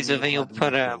que uma vez eu venho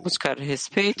para buscar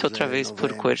respeito, outra vez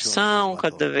por coerção,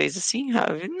 cada vez assim,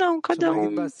 Ravi? Não, cada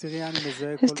um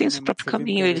tem o seu próprio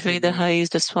caminho, ele vem da raiz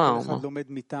da sua alma.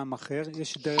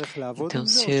 Então,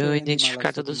 se eu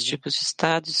identificar todos os tipos de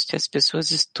estados que as pessoas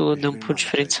estudam por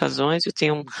diferentes razões, eu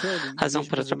tenho razão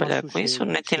para trabalhar com isso,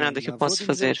 não tem nada que eu possa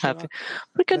fazer, Ravi?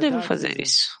 Por que eu devo fazer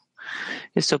isso?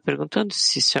 Eu estou perguntando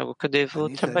se isso é algo que eu devo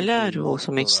trabalhar ou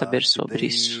somente saber sobre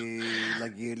isso.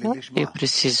 Eu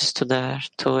preciso estudar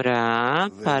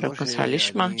Torá para alcançar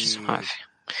Lishma, diz Rav.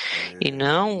 E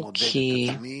não que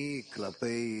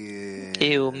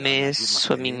eu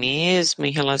meço a mim mesmo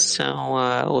em relação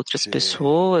a outras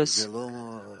pessoas.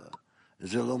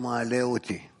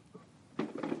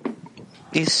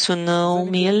 Isso não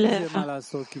me eleva.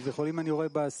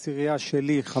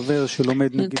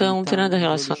 Então, não tem nada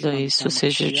relacionado a isso. Ou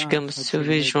seja, digamos, se eu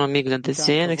vejo um amigo da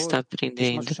dezena que está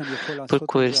aprendendo por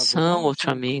coerção,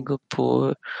 outro amigo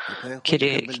por que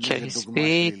quer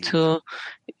respeito,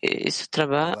 isso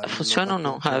funciona ou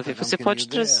não, Ravi? Você pode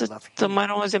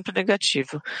tomar um exemplo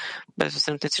negativo, mas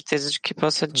você não tem certeza de que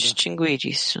possa distinguir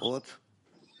isso.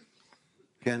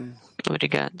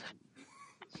 Obrigado.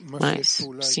 Mas,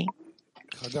 sim.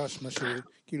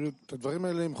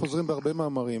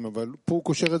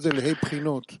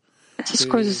 Essas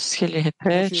coisas que ele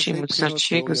repete em muitos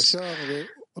artigos,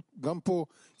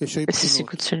 esses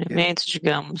 5 discernimentos,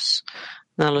 digamos,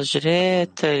 na luz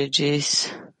direta, ele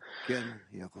diz,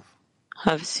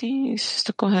 sim, isso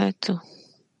está correto.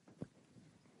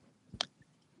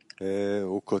 Ele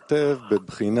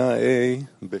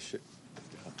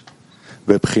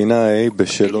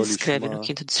escreve no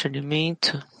 5º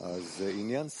discernimento,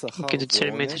 no 5º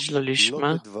discernimento de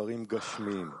Lishma.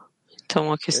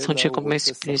 Então, a questão de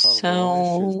recompensa e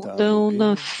punição dão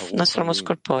nas formas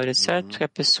corpóreas, certo? Que a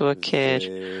pessoa quer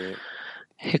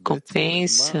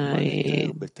recompensa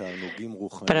e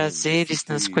prazeres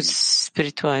nas coisas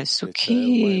espirituais. O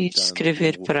que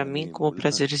descrever para mim como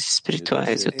prazeres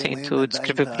espirituais? Eu tento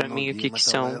descrever para mim o que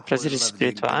são prazeres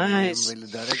espirituais.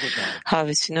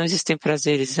 Ravi, se não existem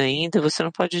prazeres ainda, você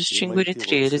não pode distinguir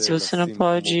entre eles e você não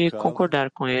pode concordar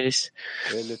com eles.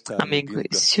 Amigo,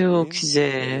 se eu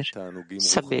quiser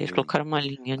saber, colocar uma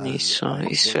linha nisso,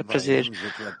 isso é prazer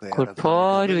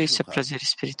corpóreo, isso é prazer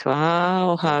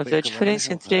espiritual, Ravi, a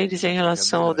diferença entre eles é em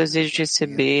relação ao desejo de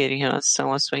receber, em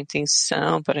relação à sua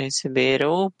intenção para receber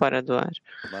ou para doar.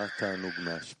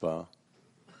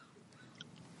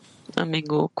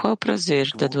 Amigo, qual é o prazer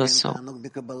da doação?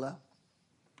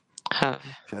 Rav,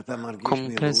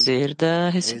 como prazer da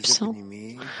recepção.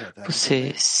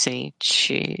 Você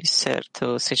sente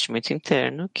certo sentimento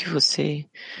interno que você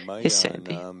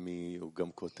recebe.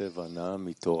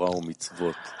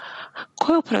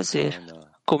 Qual é o prazer?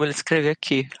 Como ele escreve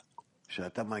aqui.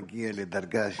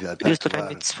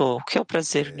 O que é o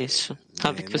prazer nisso?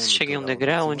 Sabe que você chega em um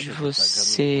degrau onde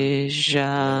você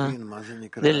já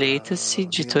deleita-se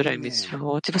de Torah e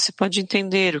Mitzvot e você pode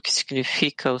entender o que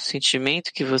significa o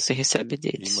sentimento que você recebe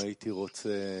deles.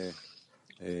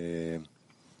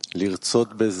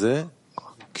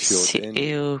 Se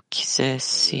eu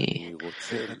quisesse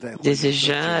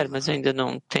desejar, mas eu ainda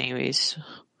não tenho isso,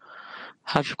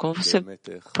 Rav, como você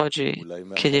pode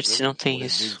querer se não tem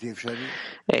isso?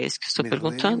 É isso que estou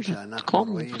perguntando.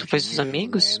 Como? Depois dos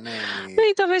amigos?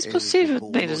 Bem, talvez possível.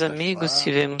 Bem, dos amigos,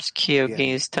 se vemos que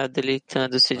alguém está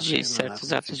deleitando-se de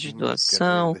certos atos de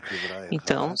doação,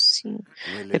 então, sim.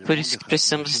 É por isso que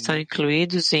precisamos estar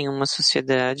incluídos em uma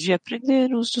sociedade e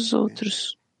aprender uns dos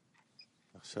outros.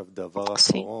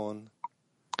 Sim.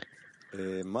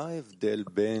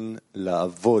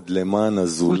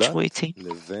 Último item.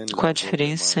 Qual a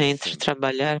diferença entre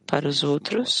trabalhar para os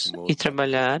outros e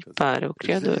trabalhar para o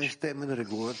Criador?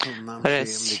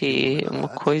 Parece uma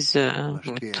coisa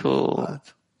muito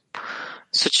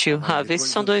sutil. Esses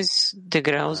são dois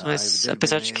degraus, mas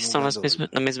apesar de que estão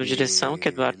na mesma direção, que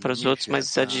é doar para os outros,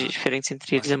 mas a diferença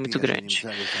entre eles é muito grande.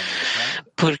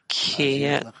 Porque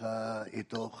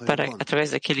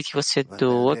através daquele que você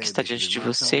doa, que está diante de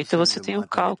você, então você tem um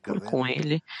cálculo com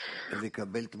ele.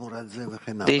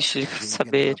 Deixe ele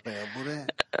saber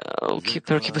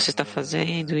para o que você está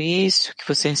fazendo, isso, que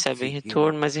você recebe em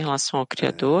retorno, mas em relação ao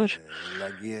Criador,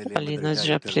 ali nós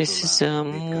já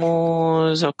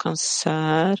precisamos alcançar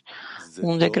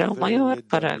um degrau maior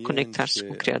para conectar-se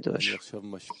com o Criador.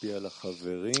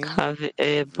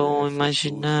 É bom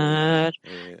imaginar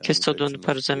que eu estou doando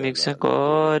para os amigos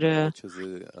agora,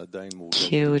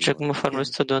 que eu de alguma forma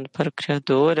estou doando para o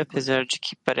Criador, apesar de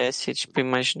que parece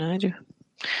imaginário.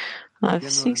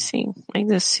 Sim,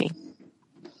 ainda assim.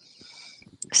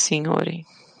 Sim, orem.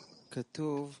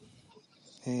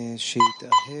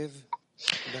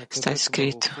 Está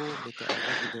escrito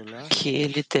que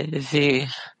ele deve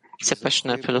se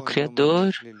apaixonar pelo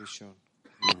Criador,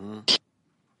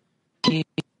 que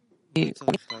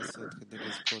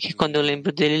quando eu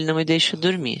lembro dele, ele não me deixa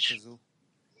dormir.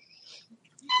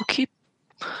 O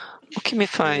que me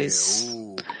faz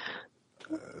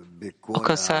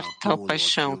alcançar tal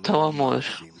paixão, tal amor,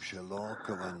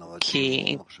 que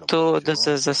em todas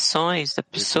as ações da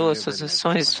pessoa, suas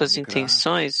ações, suas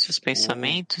intenções, seus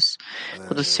pensamentos,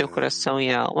 todo o seu coração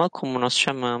e alma, como nós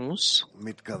chamamos,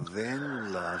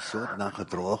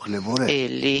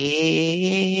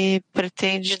 ele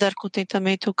pretende dar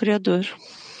contentamento ao Criador.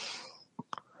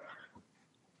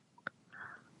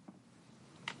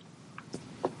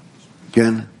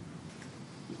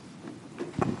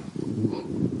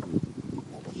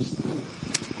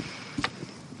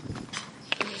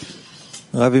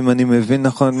 רב, אם אני מבין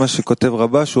נכון את מה שכותב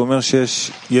רבש, הוא אומר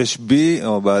שיש בי,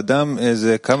 או באדם,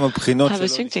 איזה כמה בחינות שלא...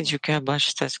 Você entende o que Rabash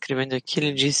está escrevendo aqui?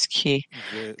 Ele diz que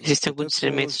existem alguns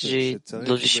elementos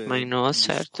do Lishma em nós,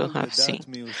 certo? Sim.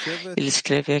 Ele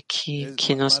escreve aqui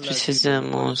que nós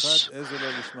precisamos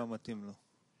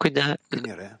cuidar,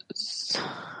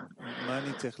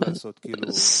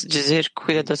 dizer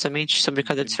cuidadosamente sobre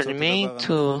cada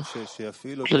discernimento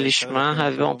do Lishma,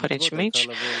 bom, aparentemente.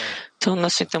 Então,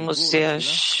 nós tentamos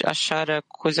achar a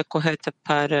coisa correta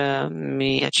para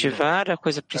me ativar, a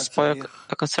coisa principal é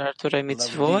alcançar a Torah e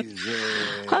Mitzvot.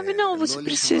 Não, você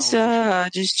precisa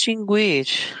distinguir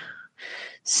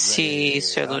se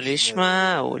isso é no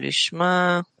Lishma ou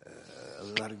Lishma.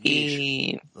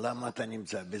 E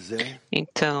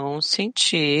então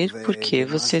sentir por que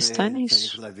você está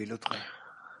nisso.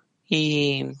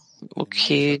 E o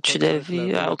que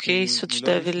isso te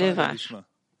deve levar.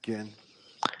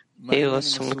 Eu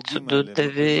assumo que tudo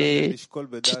deve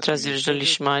te trazer do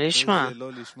Lishma a Lishma.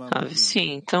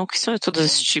 Sim, então o que são todos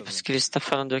esses tipos que ele está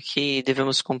falando aqui?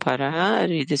 Devemos comparar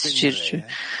e decidir de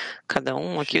cada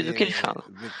um aqui do que ele fala.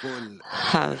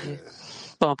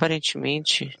 Bom,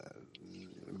 aparentemente,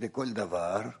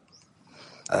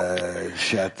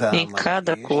 em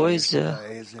cada coisa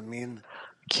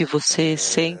que você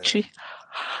sente,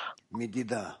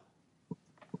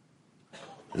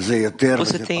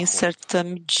 você tem certa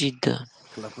medida.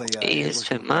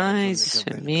 Isso é mais, isso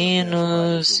é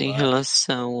menos, em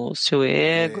relação ao seu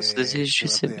ego, seu desejo de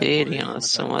receber, em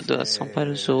relação à doação para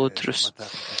os outros,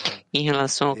 em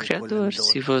relação ao Criador.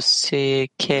 Se você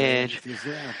quer,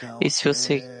 e se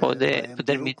você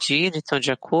puder medir, então,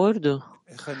 de acordo,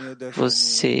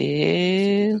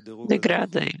 você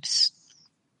degrada eles.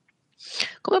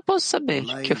 Como eu posso saber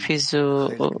que eu fiz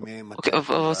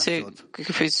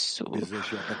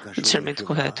o discernimento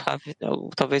correto?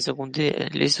 Talvez algum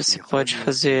deles você pode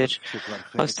fazer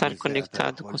ao estar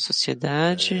conectado com a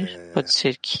sociedade. Pode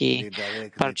ser que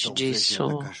parte disso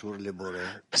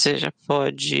você já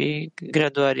pode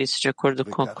graduar isso de acordo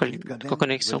com a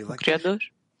conexão com o Criador.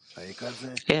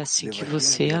 É assim que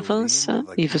você avança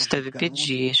e você deve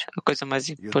pedir. A coisa mais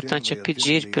importante é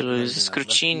pedir pelos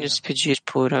escrutínios, pedir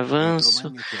por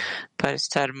avanço, para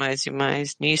estar mais e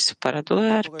mais nisso, para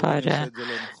doar, para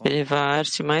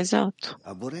elevar-se mais alto.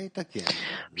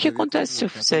 O que acontece se eu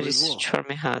fizer isso de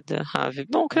forma errada, Ravi?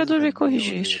 Bom, o Criador vai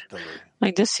corrigir.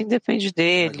 Ainda assim depende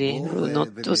dele.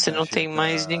 Você não tem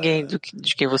mais ninguém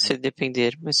de quem você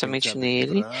depender, mas somente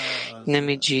nele, na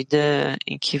medida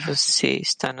em que você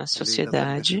está na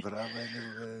sociedade.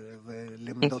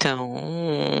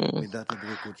 Então,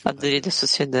 aderir à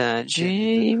sociedade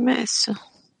e meça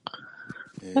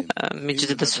a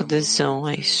medida da sua adesão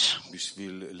a isso.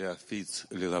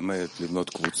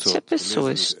 Se a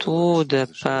pessoa estuda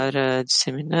para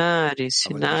disseminar,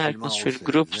 ensinar, construir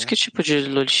grupos, que tipo de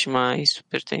Lishma isso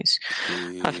pertence?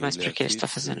 Mas por que ele está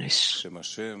fazendo isso?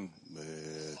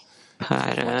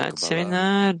 Para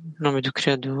disseminar o nome do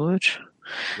Criador,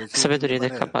 a sabedoria da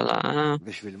Kabbalah.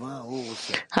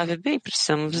 Bem,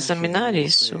 precisamos examinar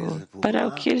isso. Para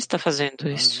o que ele está fazendo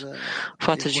isso? O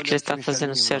fato de que ele está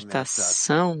fazendo certa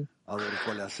ação,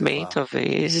 bem,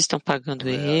 talvez estão pagando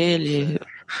ele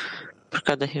por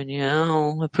cada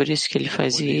reunião, é por isso que ele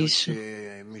faz isso.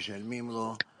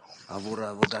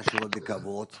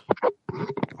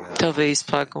 Talvez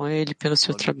pagam ele pelo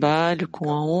seu trabalho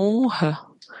com a honra.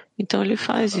 Então ele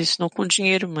faz isso, não com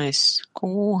dinheiro, mas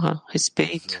com honra,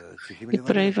 respeito, e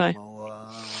por aí vai.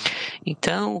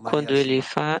 Então, quando ele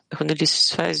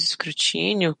faz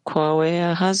escrutínio, qual é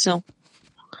a razão?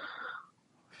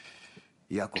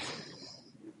 Yaakov.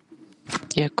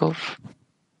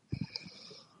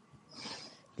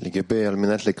 Em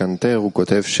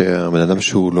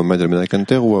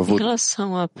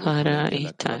relação a para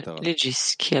irritar, ele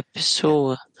disse que a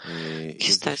pessoa que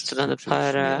está estudando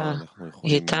para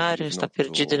irritar está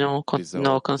perdida e não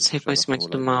alcança reconhecimento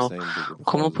do mal.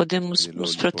 Como podemos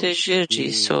nos proteger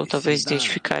disso? Ou talvez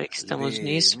identificar que estamos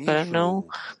nisso para não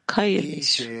cair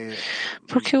nisso?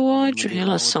 Porque o ódio em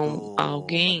relação a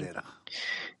alguém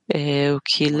é o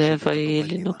que leva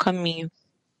ele no caminho.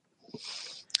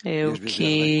 É o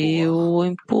que o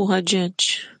empurra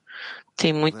adiante.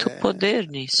 Tem muito poder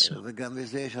nisso.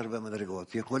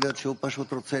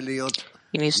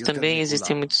 E nisso também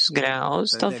existem muitos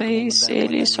graus. Talvez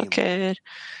ele só quer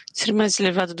ser mais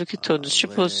elevado do que todos,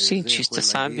 tipo os cientistas,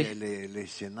 sabe?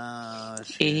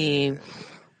 E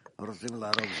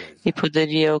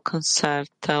poderia alcançar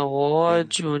tal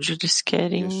ódio onde eles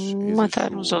querem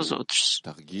matar uns aos outros.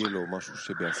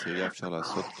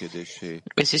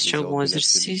 Existe algum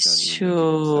exercício,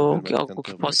 algo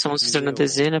que possamos fazer na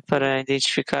dezena para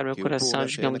identificar meu coração?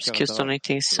 Digamos que eu estou na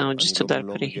intenção de estudar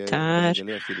para irritar.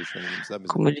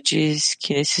 Como ele diz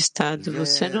que nesse estado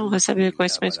você não recebe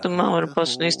reconhecimento do mal, eu não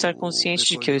posso nem estar consciente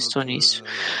de que eu estou nisso.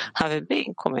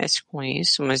 Bem, comece com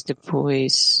isso, mas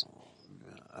depois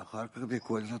a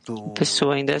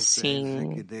pessoa ainda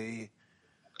assim,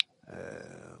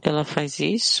 ela faz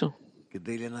isso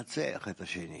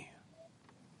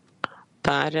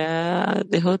para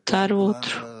derrotar o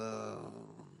outro.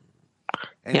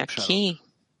 E aqui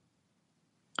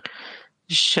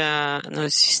já não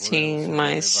existem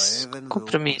mais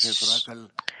compromissos.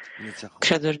 O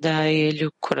Criador dá a ele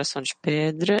o coração de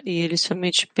pedra e ele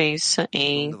somente pensa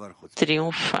em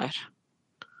triunfar.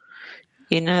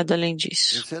 E nada além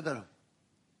disso.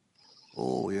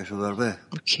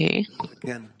 Ok.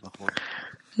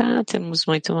 Temos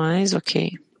muito mais,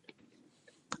 ok.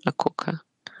 A Coca.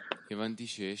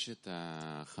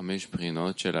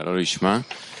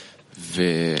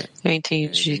 Eu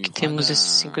entendi que temos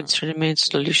esses 5 discernimentos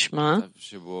do Lishma,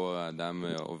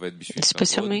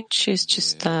 especialmente este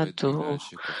estado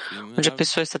onde a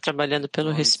pessoa está trabalhando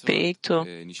pelo respeito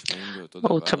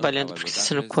ou trabalhando porque está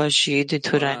sendo coagido em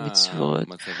Torah e Mitzvot.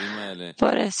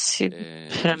 Parece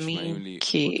para mim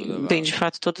que, bem, de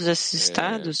fato, todos esses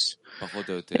estados,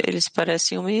 eles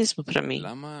parecem o mesmo para mim,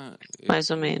 mais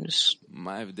ou menos.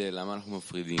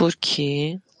 Por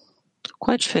quê?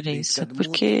 Qual a diferença?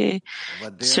 Porque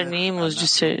diferenciamos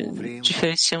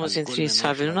entre isso,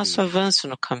 sabe? No nosso avanço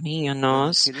no caminho,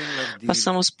 nós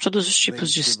passamos por todos os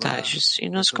tipos de estágios e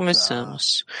nós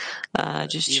começamos a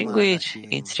distinguir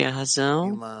entre a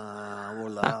razão,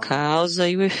 a causa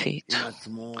e o efeito,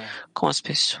 com as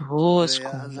pessoas,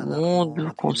 com o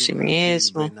mundo, com si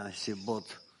mesmo.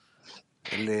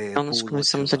 Então, nós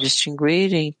começamos a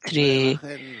distinguir entre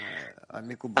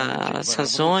as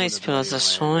razões pelas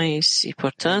ações e,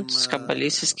 portanto, os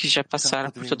cabalistas que já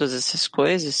passaram por todas essas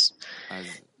coisas,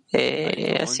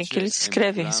 é assim que eles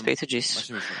escrevem a respeito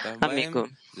disso. Amigo,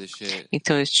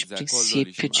 então este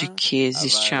princípio de que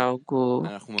existe algo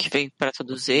que vem para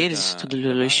todos eles, tudo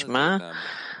Lishma,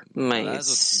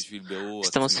 mas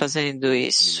estamos fazendo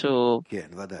isso,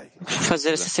 fazer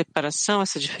essa separação,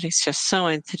 essa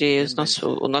diferenciação entre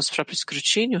o nosso próprio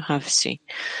escrutínio, sim,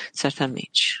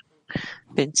 certamente.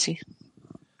 Benzi.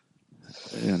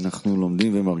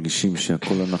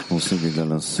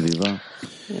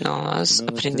 Nós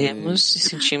aprendemos e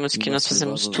sentimos que nós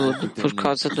fazemos tudo por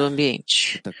causa do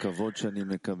ambiente.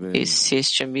 E se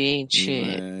este ambiente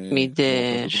me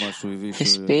der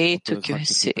respeito que eu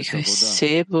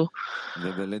recebo,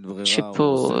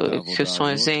 tipo, que eu sou um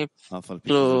exemplo,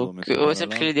 o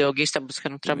exemplo que ele deu, alguém está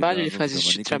buscando um trabalho, ele faz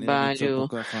este trabalho,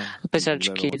 apesar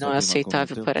de que não é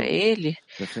aceitável para ele,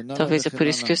 talvez é por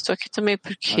isso que eu estou aqui também,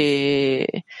 porque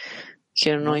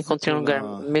eu não encontrei um lugar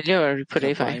melhor e por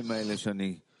aí vai.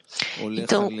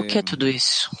 Então, o que é tudo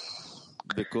isso?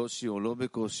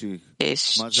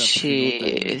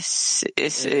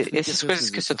 Essas coisas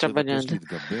que eu estou trabalhando,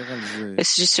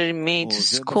 esses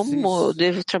discernimentos, como eu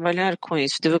devo trabalhar com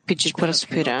isso? Devo pedir para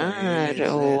superar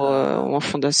ou uma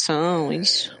fundação,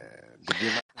 isso?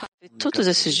 Todos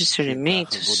esses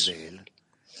discernimentos,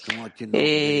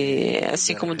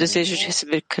 assim como o desejo de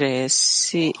receber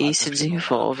cresce e se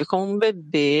desenvolve como um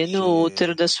bebê no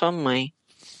útero da sua mãe,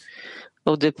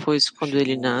 ou depois quando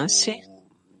ele nasce,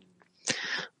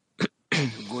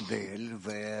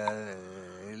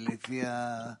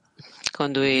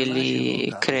 quando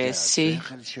ele cresce,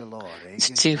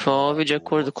 se desenvolve de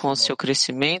acordo com o seu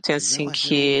crescimento, é assim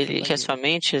que a sua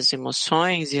mente, as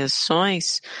emoções e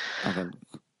ações,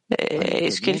 é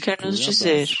isso que ele quer nos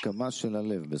dizer.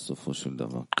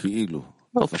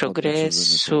 O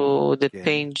progresso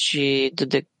depende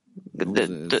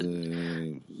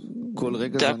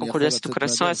da concordância do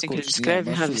coração, é assim que ele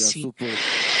descreve, Rav, sim.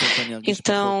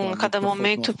 Então, a cada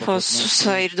momento posso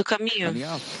sair do caminho.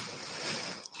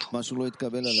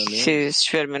 Se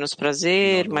estiver menos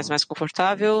prazer, mas mais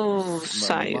confortável,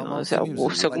 saio. Se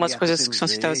algumas coisas que são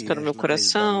aceitáveis pelo meu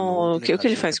coração, o que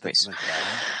ele faz com isso?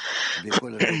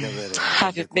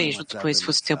 Bem, junto com isso,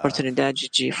 você tem a oportunidade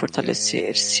de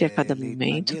fortalecer-se a cada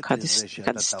momento, cada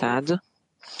estado,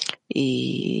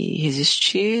 e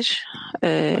resistir,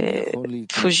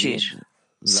 fugir,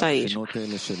 sair.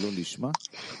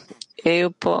 Eu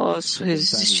posso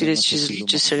resistir a estes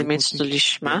discernimentos do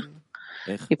Lishma,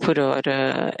 e por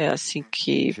hora é assim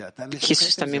que isso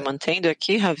está me mantendo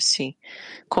aqui, Rav, sim.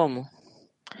 Como?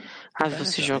 Rav,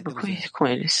 você joga com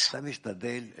eles.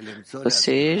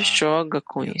 Você joga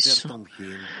com isso.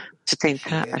 Você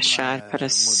tenta achar para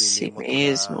si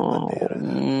mesmo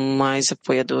mais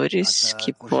apoiadores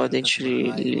que podem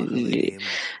te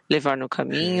levar no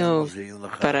caminho,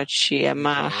 para te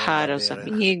amarrar aos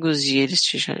amigos, e eles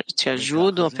te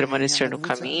ajudam a permanecer no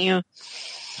caminho.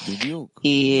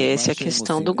 E essa é a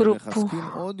questão do grupo.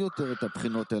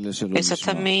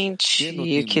 Exatamente.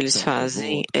 E o que eles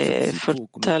fazem é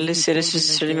fortalecer esses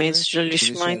discernimentos de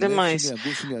Lishma ainda mais.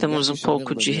 Damos um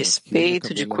pouco de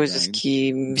respeito, de coisas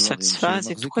que me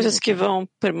satisfazem, de coisas que vão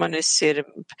permanecer,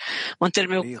 manter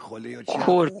meu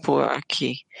corpo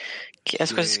aqui.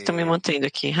 As coisas que estão me mantendo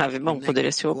aqui, Rav, bom,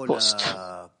 poderia ser o oposto.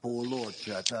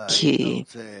 Que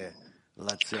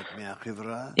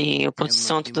em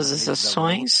oposição a todas as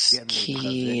ações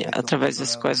que, através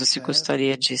das quais você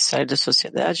gostaria de sair da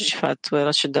sociedade, de fato,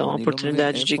 elas te dão a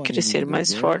oportunidade de crescer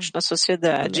mais forte na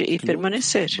sociedade e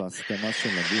permanecer.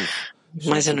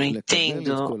 Mas eu não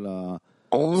entendo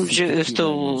onde eu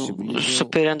estou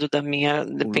superando da minha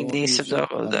dependência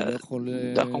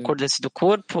da concordância do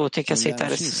corpo, eu tenho que aceitar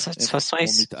essas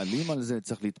satisfações,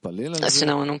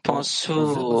 senão eu não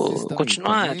posso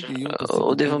continuar,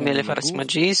 ou devo me levar acima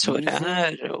disso,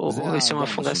 orar, ou isso é uma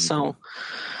fundação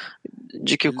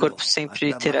de que o corpo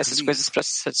sempre terá essas coisas para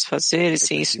se satisfazer, e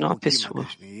sem isso não há pessoa.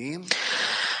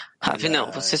 Rav,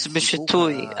 não, você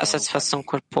substitui a satisfação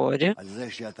corpórea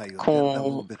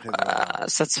com a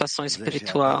satisfação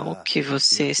espiritual, que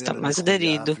você está mais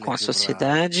aderido com a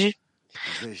sociedade,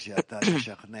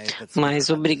 mais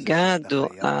obrigado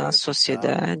à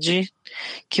sociedade,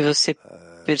 que você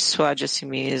persuade a si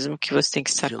mesmo que você tem que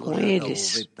estar com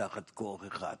eles.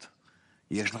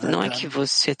 Não é que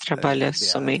você trabalha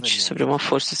somente sobre uma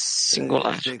força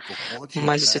singular,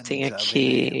 mas você tem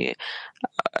aqui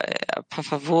a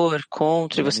favor,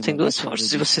 contra, e você tem duas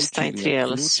forças e você está entre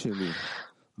elas.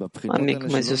 Amigo,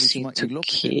 mas eu sinto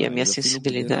que a minha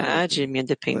sensibilidade, a minha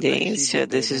dependência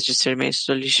desses discernimentos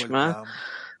do Lishma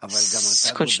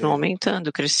continua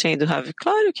aumentando, crescendo, Rav.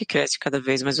 Claro que cresce cada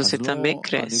vez, mas você também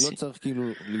cresce.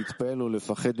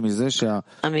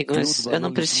 Amigo, mas eu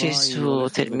não preciso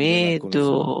ter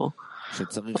medo ou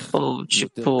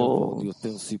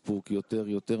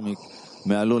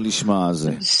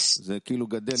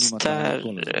estar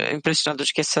impressionado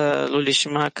de que essa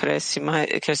Lishma cresce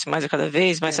mais a cada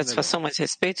vez, mais satisfação, mais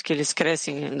respeito, que eles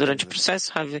crescem durante o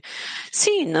processo, Rav.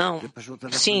 Sim, não.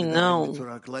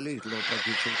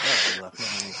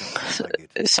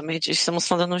 Somente estamos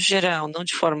falando no geral, não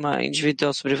de forma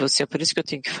individual sobre você, é por isso que eu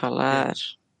tenho que falar.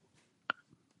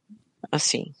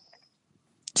 assim.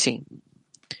 Sim.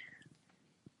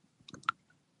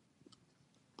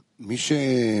 מי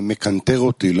שמקנטר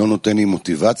אותי לא נותן לי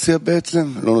מוטיבציה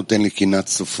בעצם? לא נותן לי קנאת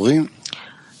סופרים?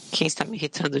 Quem está me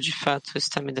irritando de fato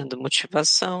está me dando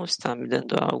motivação, está me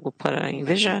dando algo para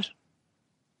invejar.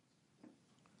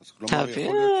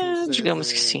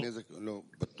 Digamos que sim.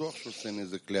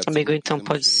 Amigo, então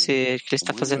pode ser que ele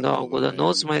está fazendo algo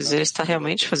danoso, mas ele está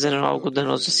realmente fazendo algo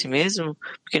danoso a si mesmo,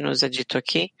 porque nos é dito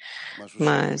aqui,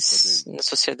 mas na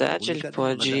sociedade ele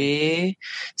pode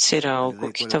ser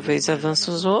algo que talvez avance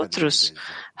os outros.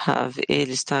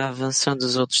 Ele está avançando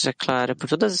os outros, é claro. Por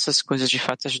todas essas coisas, de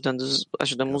fato,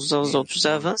 ajudamos os outros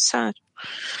a avançar.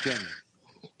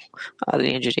 A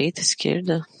linha direita,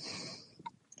 esquerda.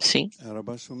 Sim.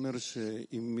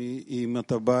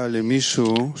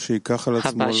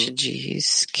 Rabash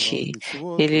diz que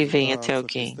ele vem até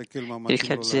alguém, ele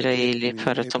quer dizer a ele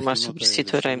para tomar sobre si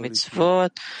Torah e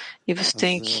Mitzvot, e você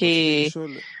tem que...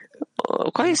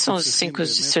 Quais são os 5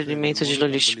 discernimentos de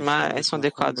Lishma são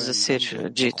adequados a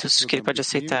ser ditos, que ele pode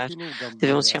aceitar?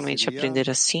 Devemos realmente aprender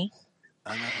assim?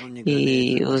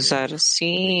 E usar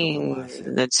assim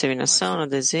na disseminação, na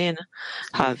dezena.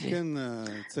 Ravi,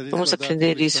 vamos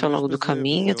aprender isso ao longo do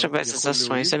caminho através das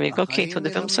ações, amigo. Ok, então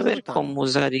devemos saber como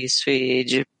usar isso e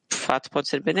de fato pode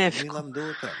ser benéfico.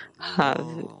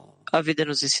 Ravi, a vida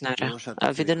nos ensinará.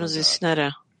 A vida nos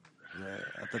ensinará.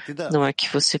 Não é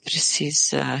que você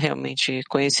precisa realmente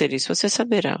conhecer isso, você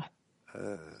saberá.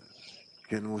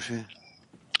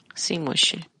 Sim,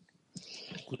 Moshe.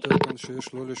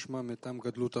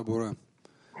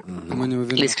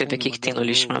 Ele escreve aqui que tem no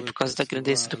Lishma por causa da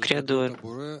grandeza do Criador.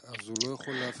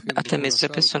 Até mesmo se a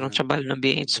pessoa não trabalha no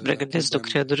ambiente sobre a grandeza do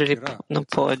Criador, ele não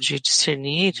pode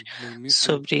discernir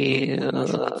sobre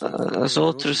os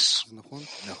outros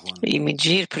e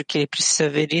medir, porque ele precisa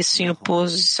ver isso em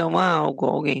oposição a algo, a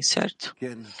alguém, certo?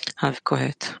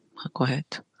 Correto.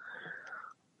 Correto.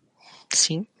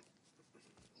 Sim.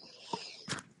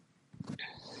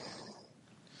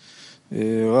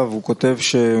 Ele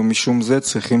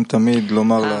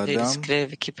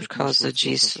escreve que por causa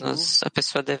disso a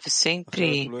pessoa deve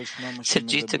sempre ser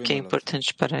dita o que é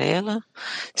importante para ela,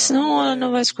 senão ela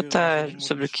não vai escutar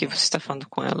sobre o que você está falando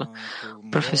com ela. O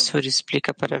professor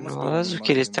explica para nós o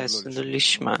que ele está estudando no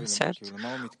Lishma, certo?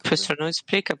 O professor não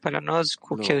explica para nós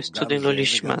o que eu estudo no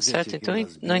Lishma, certo? Então eu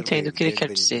não entendo o que ele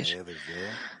quer dizer.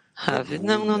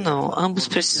 Não. Ambos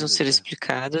precisam ser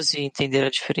explicados e entender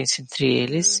a diferença entre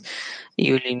eles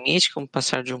e o limite, como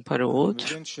passar de um para o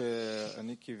outro.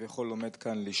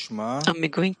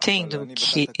 Amigo, eu entendo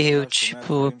que eu,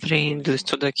 aprendo,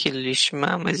 estudo aquilo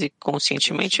Lishma, mas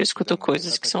conscientemente eu escuto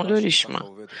coisas que são do Lishma.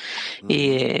 E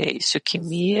é isso que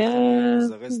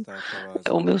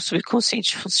o meu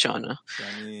subconsciente funciona.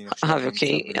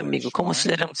 Ok, amigo, como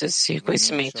aceleramos esse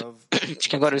reconhecimento de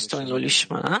que agora eu estou em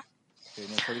Lishma?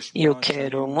 E eu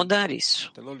quero mudar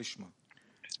isso.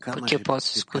 Porque eu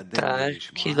posso escutar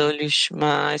que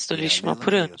Lishma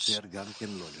por anos.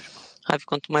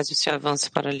 Quanto mais você avança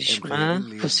para Lishma,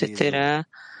 você terá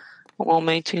um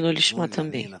aumento em Lishma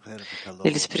também.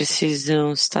 Eles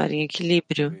precisam estar em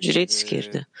equilíbrio, direita e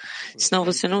esquerda. Senão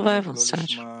você não vai avançar.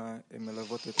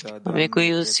 Amigo,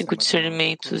 e os 5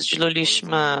 discernimentos de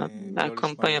Lishma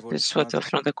acompanham a pessoa até o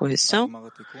final da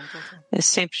correção? É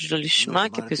sempre de Lishma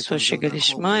que a pessoa chega a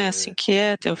Lishma? É assim que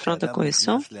é até o final da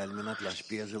correção?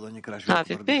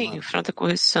 Bem, o final da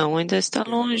correção ainda está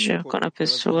longe. Quando a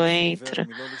pessoa entra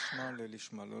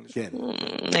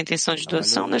na intenção de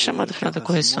doação, não é chamado final da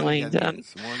correção ainda.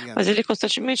 Mas ele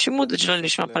constantemente muda de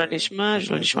Lishma para Lishma,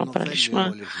 de Lishma para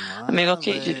Lishma. Amigo,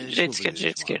 ok, direita,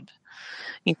 esquerda.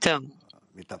 Então,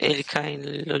 ele cai em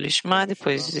Lishma,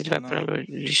 depois ele vai para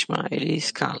Lishma, ele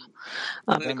escala.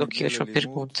 Amigo, aqui, última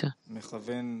pergunta.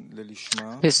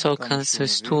 A pessoa alcança o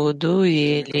estudo e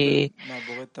ele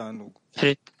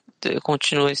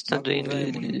continua estando em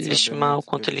Lishma o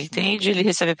quanto ele entende, ele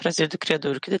recebe prazer do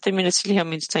Criador. O que determina se ele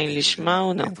realmente está em Lishma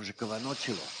ou não?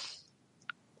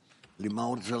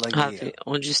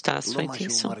 Onde está a sua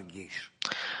intenção?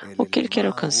 O que ele quer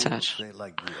alcançar?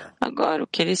 Agora, o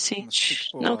que ele sente.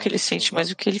 Não o que ele sente,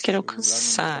 mas o que ele quer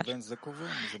alcançar.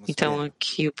 Então,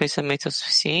 aqui o pensamento é o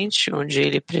suficiente, onde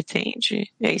ele pretende,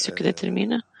 é isso que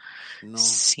determina?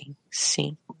 Sim.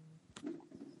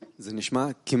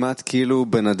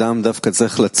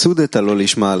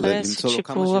 Parece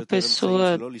tipo a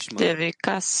pessoa deve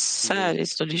caçar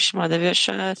esse Lishma, deve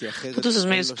achar todos os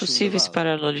meios possíveis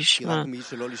para o Lishma.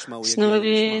 Senão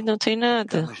ele não tem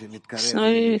nada. Senão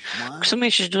ele,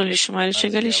 somente do Lishma, ele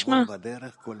chega a Lishma.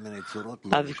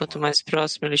 Sabe, quanto mais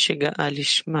próximo ele chega a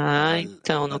Lishma,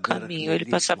 então no caminho ele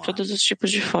passa por todos os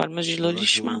tipos de formas de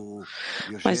Lishma.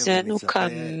 Mas é no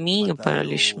caminho para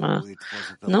Lishma.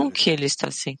 Não que ele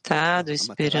está sentado,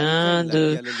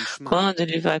 esperando, quando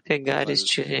ele vai pegar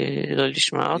este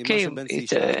Lishma. Ok,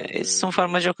 são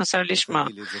formas de alcançar Lishma.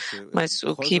 Mas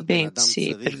o que Ben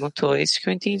se perguntou, é isso que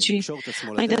eu entendi.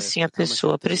 Ainda assim, a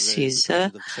pessoa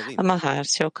precisa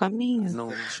amarrar-se ao caminho,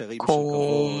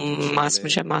 com o máximo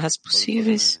de amarras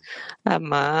possíveis,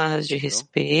 amarras de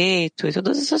respeito e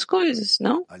todas essas coisas,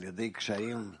 não?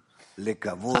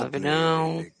 Sabe,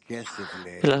 não?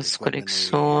 Pelas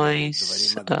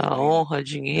conexões, a honra,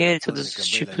 dinheiro, todos os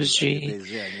tipos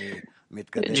de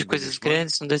coisas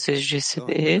grandes, no desejo de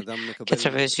receber, que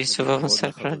através disso eu vou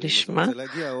avançar para a Lishma.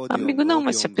 Amigo, não,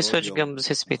 mas se a pessoa, digamos,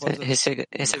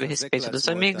 recebe respeito dos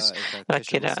amigos, vai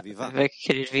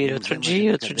querer vir outro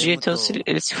dia, então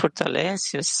ele se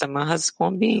fortalece, essas amarras com o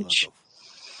ambiente.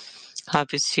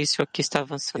 Se isso aqui está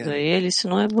avançando a ele, isso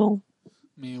não é bom.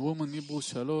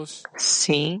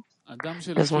 Sim.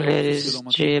 As mulheres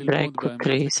de Hebraico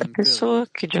 3, a pessoa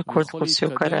que, de acordo com o seu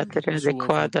caráter, é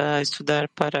adequada a estudar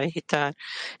para irritar,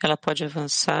 ela pode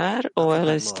avançar ou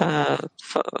ela está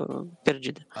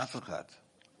perdida?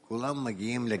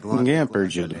 Ninguém é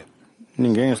perdido.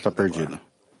 Ninguém está perdido.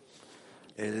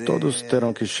 Todos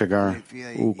terão que chegar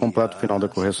ao completo final da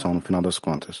correção, no final das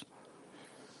contas.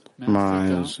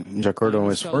 Mas, de acordo com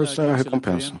o esforço, é a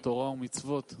recompensa.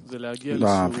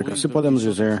 Da África, se podemos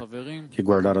dizer que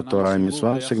guardar a Torá e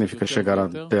Mitzvah significa chegar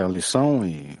até a lição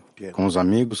e com os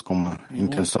amigos, com uma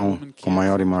intenção com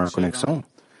maior e maior conexão?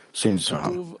 Sim, senhor.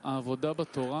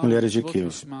 Mulheres de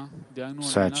Kiev.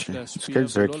 7. Isso quer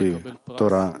dizer que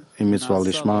Torá e Mitzvah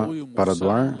Lishma para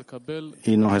doar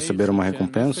e não receber uma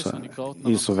recompensa,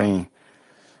 isso vem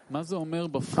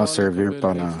a servir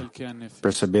para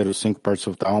perceber os 5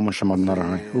 partes da alma chamado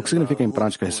Narayana. O que significa em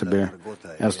prática receber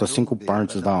estas 5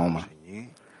 partes da alma?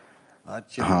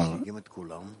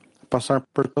 Passar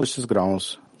por todos esses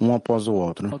graus, um após o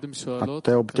outro,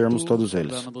 até obtermos todos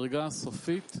eles.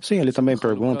 Sim, ele também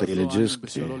pergunta, e ele diz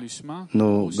que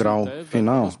no grau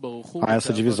final há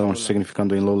essa divisão,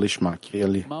 significando em Lo Lishma, que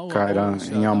ele cairá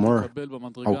em amor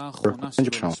ao corpo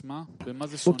de chão.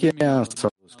 O que é essa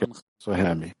luz que a pessoa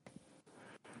recebe?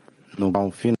 No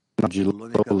grau final de Lo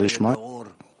Lishma,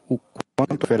 o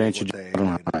quanto diferente de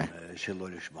Arunai.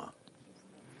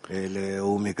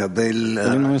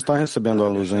 Ele não está recebendo a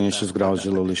luz em estes graus de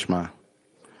Lo Lishma.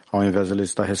 Ao invés, ele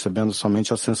está recebendo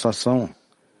somente a sensação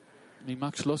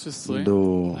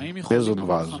do peso do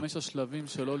vaso.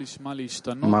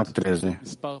 Marco 13.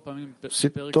 Se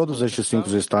todos estes 5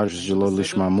 estágios de Lo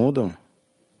Lishma mudam,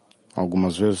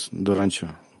 algumas vezes durante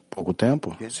pouco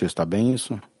tempo, se está bem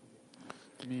isso?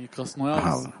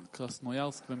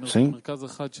 Sim.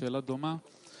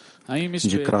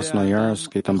 De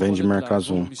Krasnoyarsk e também de Merkaz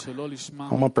 1.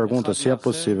 Há uma pergunta, se é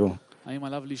possível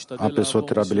a pessoa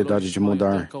ter a habilidade de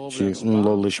mudar de um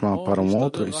Lo Lishma para um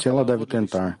outro, e se ela deve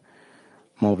tentar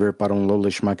mover para um Lo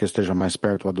Lishma que esteja mais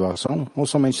perto da doação, ou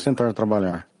somente tentar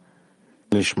trabalhar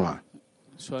Lishma?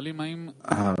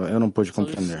 Eu não pude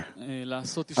compreender.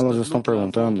 Elas estão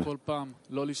perguntando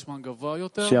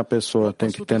se a pessoa tem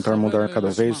que tentar mudar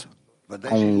cada vez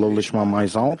a um Lo Lishma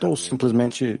mais alto ou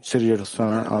simplesmente se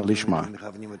direcionar a Lishma.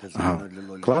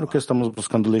 Claro que estamos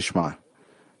buscando Lishma.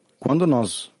 Quando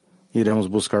nós iremos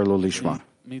buscar Lo Lishma?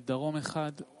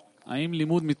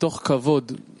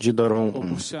 De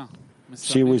Daron,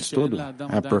 se o estudo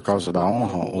é por causa da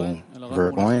honra ou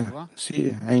vergonha,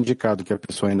 se é indicado que a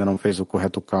pessoa ainda não fez o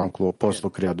correto cálculo oposto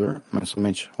ao Criador, mas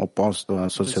somente oposto à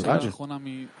sociedade?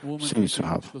 Sim, isso é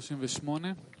Rav.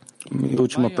 E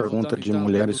última pergunta de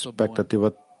mulher,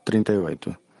 expectativa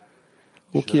 38.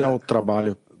 O que é o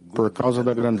trabalho por causa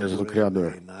da grandeza do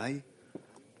Criador?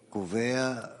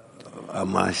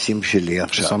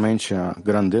 Somente a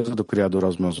grandeza do Criador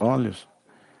aos meus olhos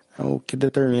é o que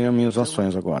determina minhas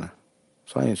ações agora.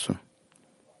 Só isso.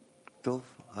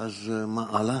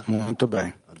 Muito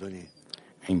bem.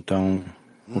 Então,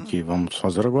 o que vamos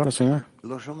fazer agora, senhor?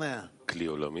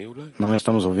 Não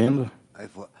estamos ouvindo?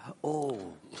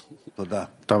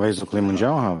 Talvez o clima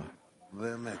mundial, Rav?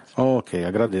 Ok,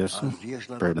 agradeço.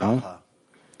 Perdão.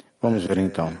 Vamos ver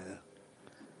então.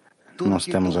 Nós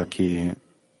temos aqui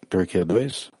Turquia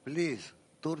 2.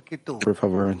 Por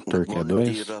favor, Turquia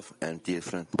 2.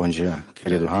 Bom dia,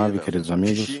 querido Rav, queridos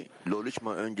amigos.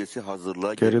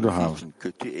 Querido Rav,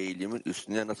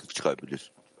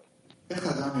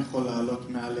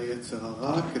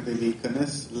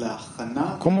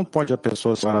 como pode a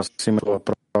pessoa estar acima da sua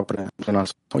própria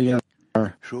inclinação e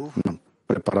entrar na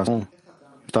preparação,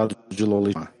 estado de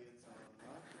Lolishma?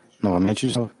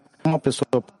 Novamente, como a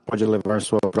pessoa pode levar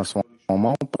sua oração ao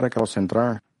mal para que ela possa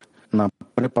entrar na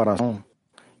preparação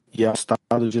e ao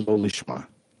estado de Lolishma?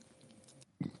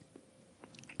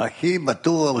 A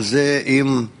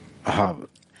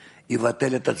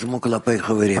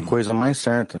coisa mais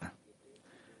certa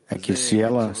é que se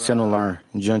ela se anular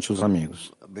diante dos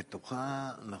amigos,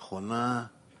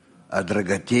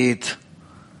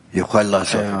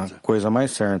 é a coisa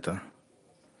mais certa,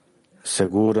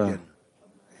 segura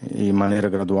e maneira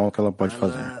gradual que ela pode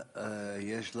fazer.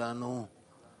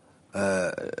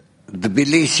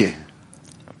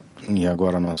 E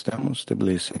agora nós temos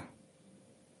Tbilisi.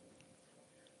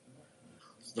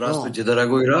 Здравствуйте,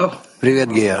 дорогой Рав. Привет,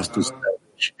 Гея.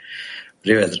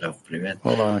 Привет, Рав, привет.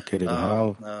 Olá, querido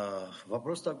Rav.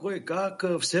 Вопрос такой, как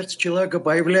в сердце человека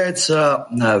появляется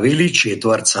величие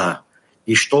Творца,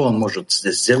 и что он может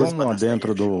сделать Como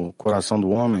dentro do coração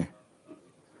do homem,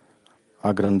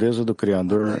 a grandeza do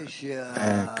Criador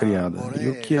é criada. E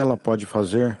o que ela pode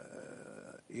fazer?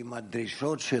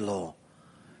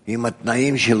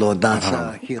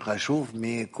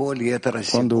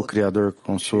 Quando o Criador,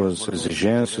 com suas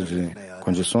exigências e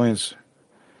condições,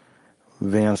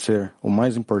 vem a ser o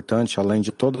mais importante, além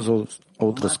de todas as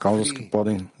outras causas que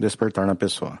podem despertar na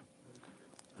pessoa.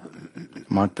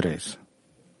 Mark 3.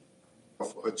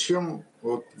 Чем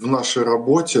в нашей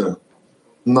работе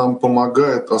нам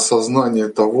помогает осознание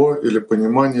того или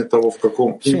понимание того, в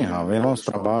каком Sim, Rav, em nosso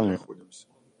trabalho,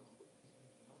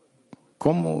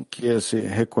 como que esse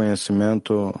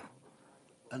reconhecimento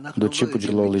do tipo de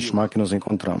Lolishma que nos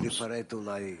encontramos?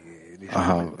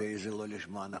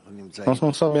 Nós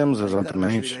não sabemos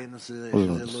exatamente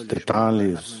os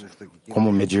detalhes,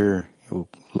 como medir o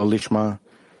Lolishma.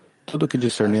 Tudo que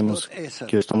discernimos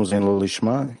que estamos em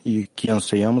Lolishma e que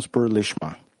anseiamos por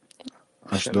Lishma.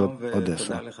 Ashdod,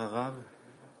 Odessa.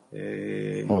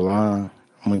 Olá,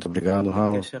 muito obrigado,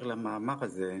 Raul.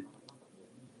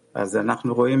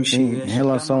 Em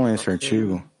relação a esse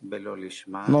artigo,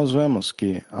 nós vemos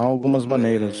que há algumas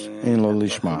maneiras em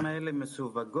Lolishma.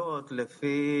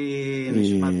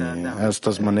 E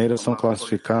estas maneiras são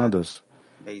classificadas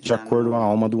de acordo com a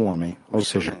alma do homem. Ou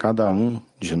seja, cada um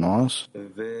de nós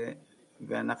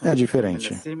é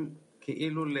diferente.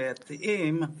 E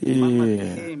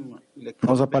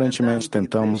nós aparentemente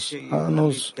tentamos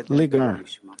nos ligar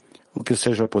o que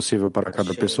seja possível para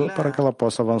cada pessoa para que ela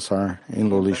possa avançar em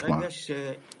Lolishma.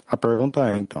 A pergunta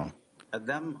é, então,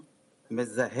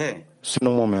 se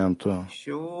no momento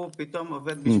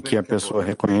em que a pessoa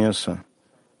reconheça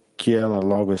que ela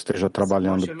logo esteja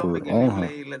trabalhando por honra,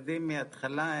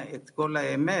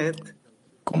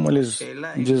 como eles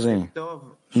dizem,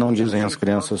 não dizem às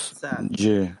crianças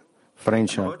de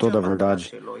frente a toda a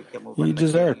verdade, e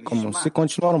dizer como se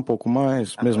continuar um pouco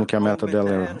mais, mesmo que a meta dela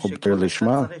é obter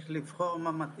Lishma,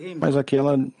 mas aqui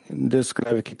ela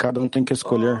descreve que cada um tem que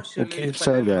escolher o que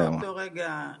serve a ela.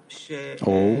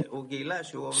 Ou,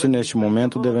 se neste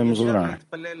momento devemos orar.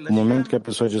 No momento que a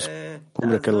pessoa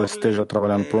descubra que ela esteja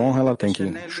trabalhando por honra, ela tem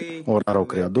que orar ao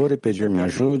Criador e pedir me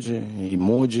ajude e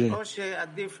mude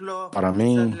para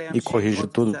mim e corrija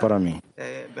tudo para mim.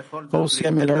 Ou se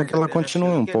é melhor que ela continue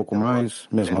um pouco mais,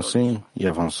 mesmo assim, e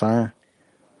avançar,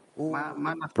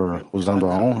 usando a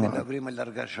honra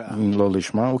em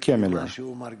Lolishma, o que é melhor?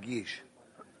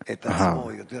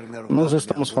 Nós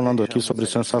estamos falando aqui sobre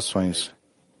sensações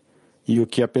e o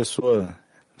que a pessoa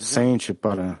sente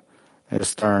para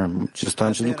estar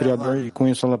distante do Criador, e com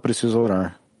isso ela precisa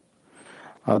orar.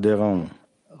 Adera 1.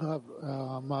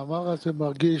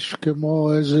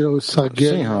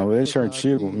 Sim, Raul, esse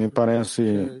artigo me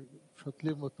parece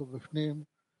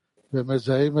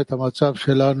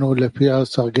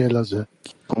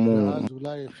como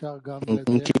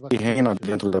um que reina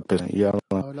dentro da pessoa e ela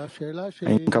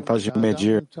é incapaz de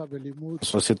medir a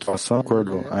sua situação de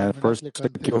acordo à força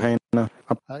que o reina.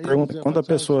 A pergunta é, quando a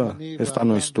pessoa está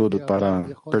no estudo para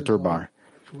perturbar,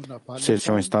 se esse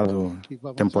é um estado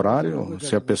temporário,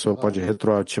 se a pessoa pode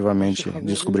retroativamente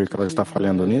descobrir que ela está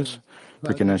falhando nisso,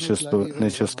 porque nesse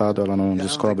estado ela não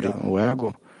descobre o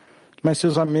ego. Mas se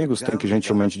os amigos têm que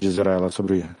gentilmente dizer a ela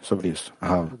sobre isso,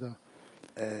 Rav.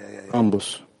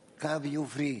 Ambos.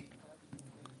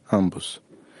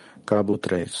 Cabo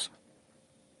 3.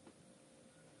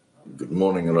 Good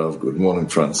morning, Rav. Good morning,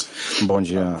 friends. Bom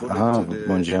dia, Rav.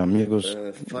 Bom dia, amigos.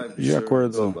 De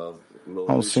acordo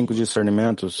aos 5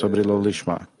 discernimentos sobre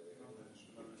Lishma,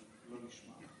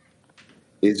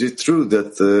 Is it true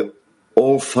that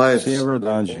all five se é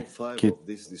verdade que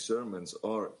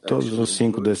todos os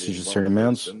 5 desses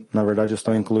discernimentos, na verdade,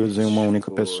 estão incluídos em uma única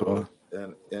pessoa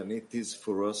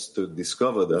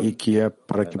e que é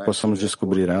para que possamos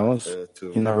descobrir elas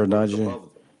e, na verdade,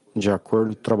 de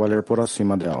acordo, trabalhar por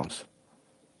acima delas?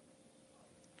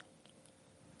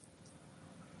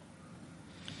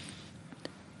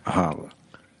 Rav.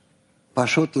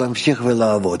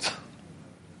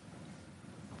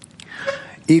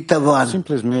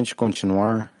 Simplesmente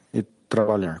continuar e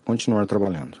trabalhar. Continuar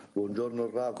trabalhando.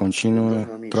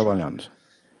 Continue trabalhando.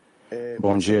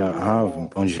 Bom dia, Rav.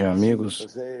 Bom dia, amigos.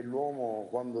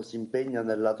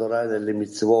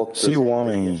 Se o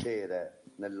homem,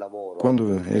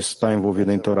 quando está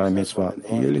envolvido em Torá e Mitzvah,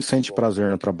 e ele sente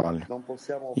prazer no trabalho,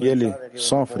 e ele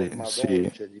sofre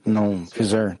se não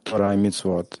fizer Torá e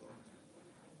Mitzvot,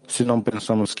 se não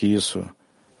pensamos que isso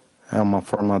é uma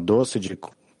forma doce de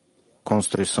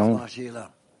construção?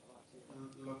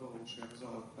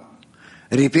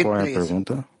 Qual é a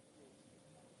pergunta?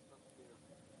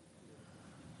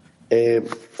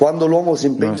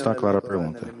 Não está clara a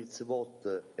pergunta.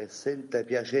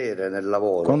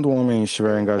 Quando o homem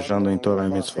estiver engajando em Torah e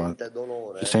Mitzvah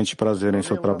e sente prazer em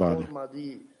seu trabalho,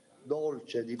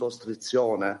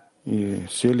 e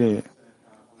se ele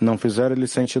não fizer, ele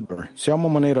sente dor. Se é uma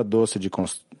maneira doce de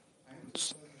coerção,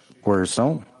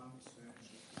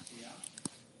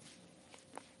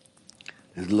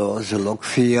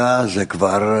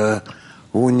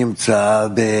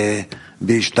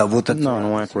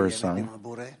 não é coerção.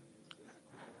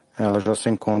 Ela já se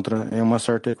encontra em uma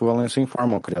certa equivalência em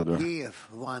forma ao Criador.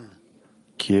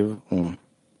 Kiev 1.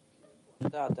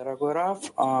 Да, дорогой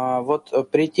Раф, вот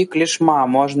прийти к Лишма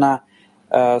можно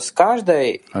с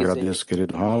каждой Agradeço,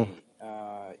 querido Raul.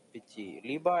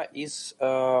 либо из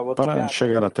Para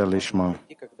chegar até Lishma,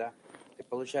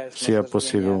 se é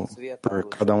possível por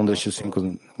cada um destes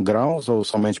 5 graus ou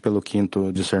somente pelo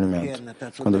 5º discernimento,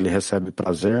 quando ele recebe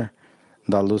prazer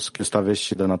da luz que está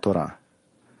vestida na Torá.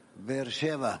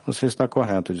 Você está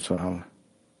correto, disse o Rav.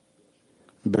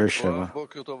 Beersheba.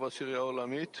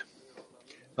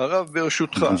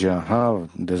 Bom dia, Rav,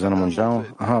 dezena mundial.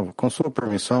 Rav, com sua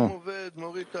permissão,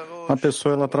 a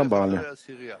pessoa ela trabalha,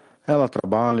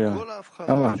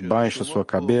 ela baixa sua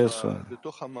cabeça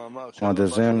com a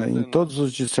dezena em todos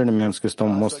os discernimentos que estão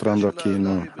mostrando aqui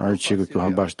no artigo que o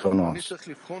Rabash deu nós.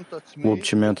 O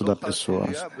obtimento da pessoa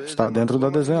está dentro da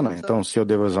dezena. Então, se eu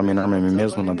devo examinar-me a mim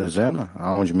mesmo na dezena,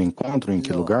 aonde me encontro, em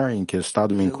que lugar, em que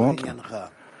estado me encontro?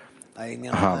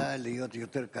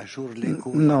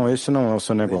 Não, esse não é o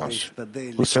seu negócio.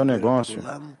 O seu negócio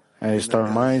é estar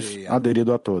mais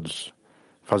aderido a todos.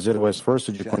 Fazer o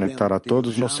esforço de conectar a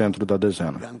todos no centro da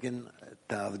dezena.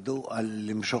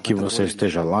 Que você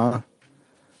esteja lá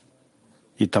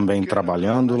e também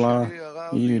trabalhando lá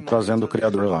e trazendo o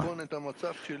Criador lá.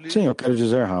 Sim, eu quero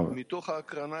dizer, Rav,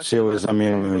 se eu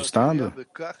examino o meu estado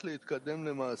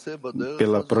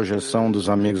pela projeção dos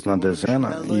amigos na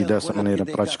dezena e dessa maneira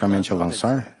praticamente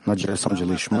avançar na direção de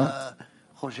Lishma,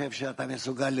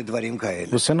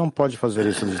 você não pode fazer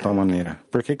isso de tal maneira.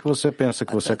 Por que você pensa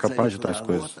que você é capaz de tais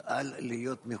coisas?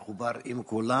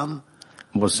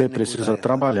 Você precisa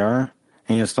trabalhar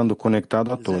em estando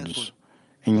conectado a todos,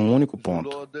 em um único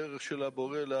ponto.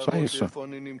 Só isso.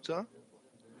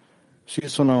 Se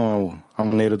isso não é a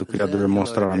maneira do Criador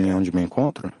mostrar a mim onde me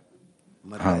encontro,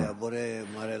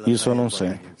 isso eu não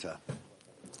sei.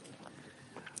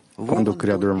 Quando o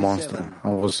Criador mostra a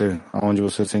você aonde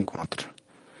você se encontra.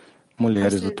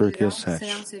 Mulheres da Turquia 7.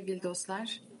 Selam sevgili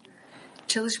dostlar.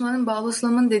 Çalışmanın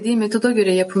Bağloslam'ın dediği metoda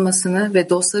göre yapılmasını ve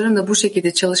dostların da bu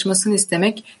şekilde çalışmasını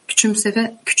istemek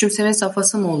küçümseme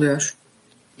safhası mı oluyor?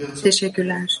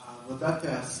 Teşekkürler.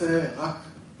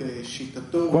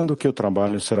 Quando que o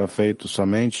trabalho será feito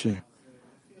somente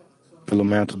pelo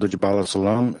método de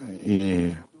Bağloslam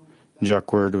e de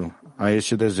acordo a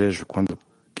este desejo, quando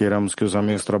queiramos que os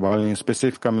amigos trabalhem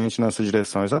especificamente nessa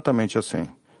direção, exatamente assim.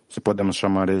 Se podemos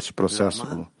chamar este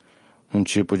processo um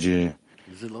tipo de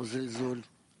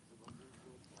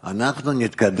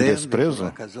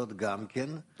desprezo?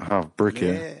 Por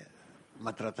quê?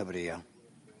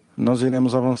 Nós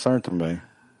iremos avançar também.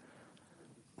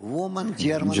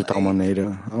 De tal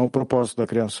maneira, ao propósito da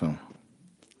criação.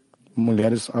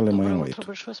 Mulheres, Alemanha 8.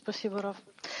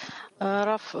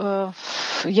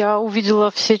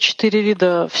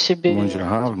 Bom dia,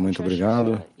 Rav, muito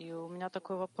obrigado.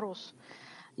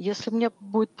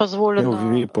 Eu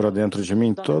vivi por dentro de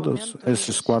mim todos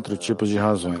esses 4 tipos de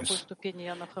razões.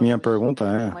 Minha pergunta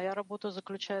é: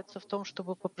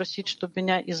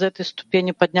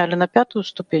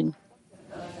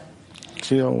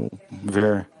 se eu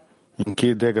ver em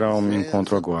que degrau me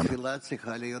encontro agora,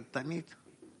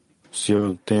 se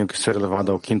eu tenho que ser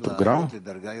levado ao 5º grau,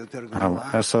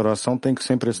 essa oração tem que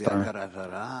sempre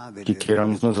estar, que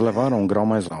queiramos nos levar a um grau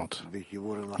mais alto,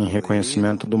 em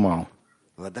reconhecimento do mal,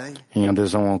 em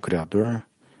adesão ao Criador,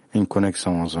 em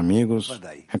conexão aos amigos,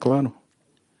 é claro.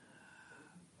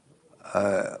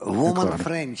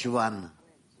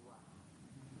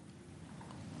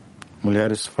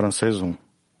 Mulheres francês 1.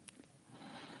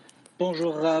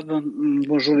 Bonjour Rab,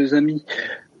 bonjour les amis.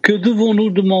 Que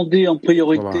devons-nous demander en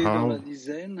priorité dans la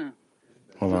dizaine?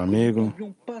 Olá, amigo.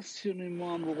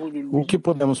 O que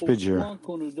podemos pedir,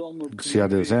 se a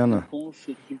dezena,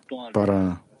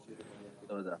 para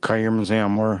cairmos em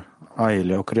amor a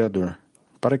Ele, ao Criador,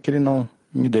 para que Ele não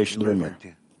me deixe dormir?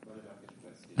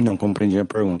 Não compreendi a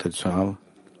pergunta de Sala.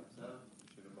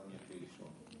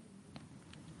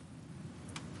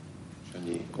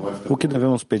 O que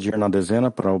devemos pedir na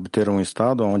dezena para obter um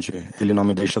estado onde Ele não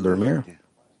me deixa dormir?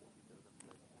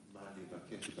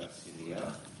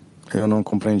 Eu não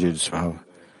compreendi, disse Rava.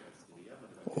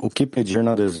 O que pedir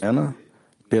na dezena,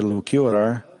 pelo que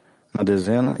orar na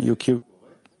dezena e o que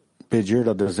pedir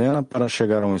da dezena para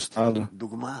chegar a um estado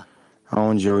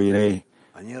onde eu irei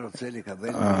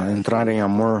entrar em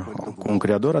amor com o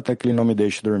Criador até que Ele não me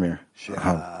deixe dormir.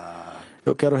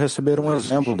 Eu quero receber um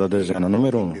exemplo da dezena.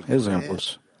 Número 1,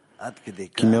 exemplos.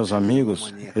 Que meus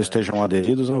amigos estejam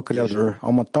aderidos ao Criador a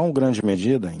uma tão grande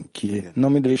medida em que não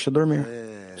me deixa dormir.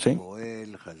 Sim?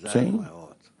 Sim.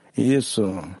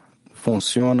 Isso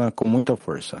funciona com muita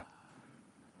força.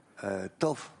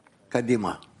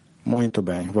 Muito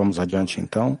bem. Vamos adiante,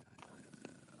 então.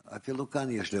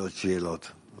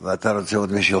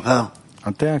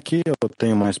 Até aqui eu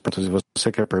tenho mais perguntas.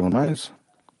 Você quer perguntar mais?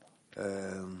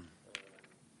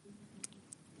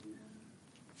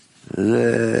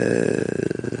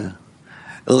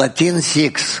 Latin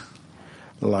 6.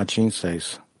 Latin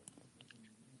 6.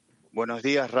 Buenos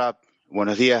días, Rab.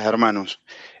 Buenos días, hermanos.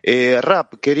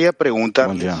 Rab, quería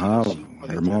preguntarle. Bom dia, Rab,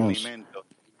 irmãos.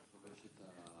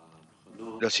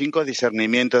 Los 5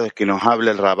 discernimentos de que nos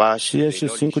habla el Rabash. Se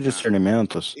estes 5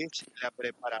 discernimentos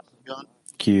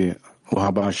que o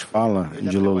Rabash fala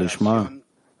de Lishma,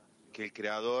 que el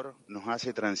Creador nos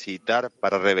hace transitar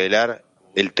para revelar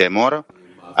el temor,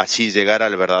 así llegar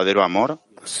al verdadero amor.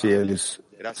 Se eles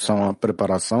são a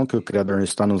preparação que o Criador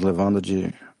está nos levando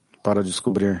para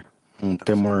descobrir um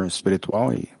temor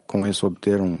espiritual e com isso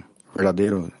obter um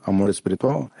verdadeiro amor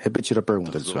espiritual? Repetir a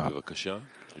pergunta, Senhor.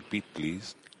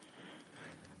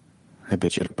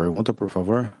 Repetir a pergunta, por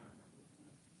favor.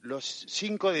 Los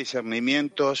 5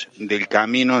 discernimentos del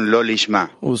camino en Lishma.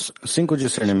 Os 5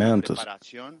 discernimentos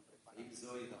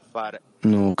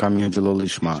no caminho de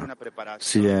Lishma.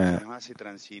 Se é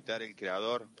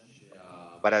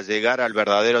para llegar al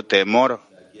verdadero temor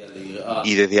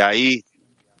y desde ahí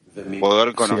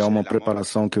poder conocer. Se é uma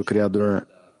preparação que o Criador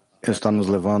está nos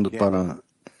levando para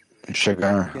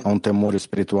chegar a um temor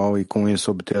espiritual e com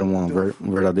isso obter um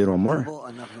verdadeiro amor?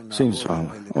 Sim, Senhor.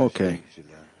 Ok.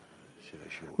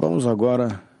 Vamos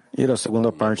agora ir à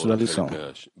segunda parte da lição.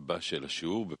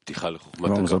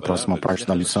 Vamos à próxima parte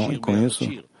da lição e com isso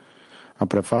a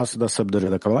prefácio da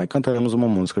sabedoria da Kabbalah e cantaremos uma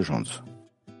música juntos.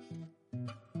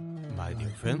 My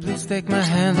dear friend, please take my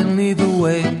hand and lead the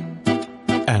way,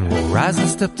 and we'll rise and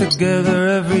step together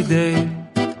every day.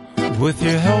 With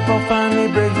your help I'll finally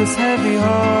break this heavy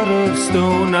heart of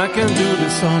stone. I can do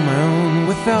this on my own.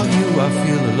 Without you I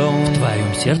feel alone. В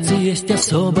твоем сердце есть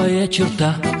особая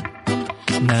черта,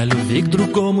 на любви к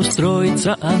другому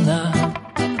строится она,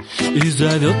 и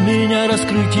зовет меня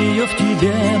раскрыть ее в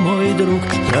тебе, мой друг,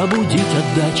 пробудить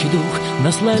отдачи дух,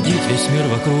 насладить весь мир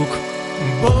вокруг.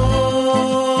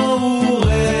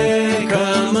 Боуре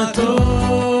камато,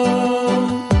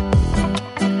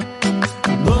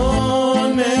 бо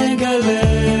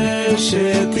мегале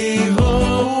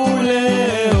שתבואו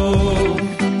לאור,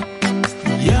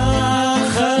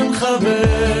 יחד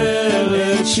חבר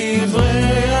את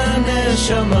שברי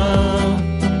הנשמה,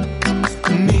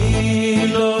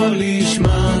 מלא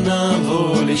לשמה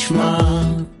נבוא לשמה.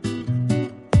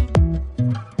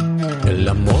 El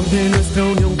amor de nuestra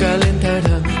unión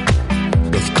calentará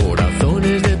los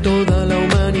corazones de toda la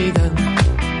humanidad,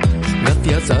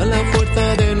 gracias a la fuerza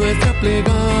de nuestra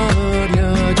plegaria.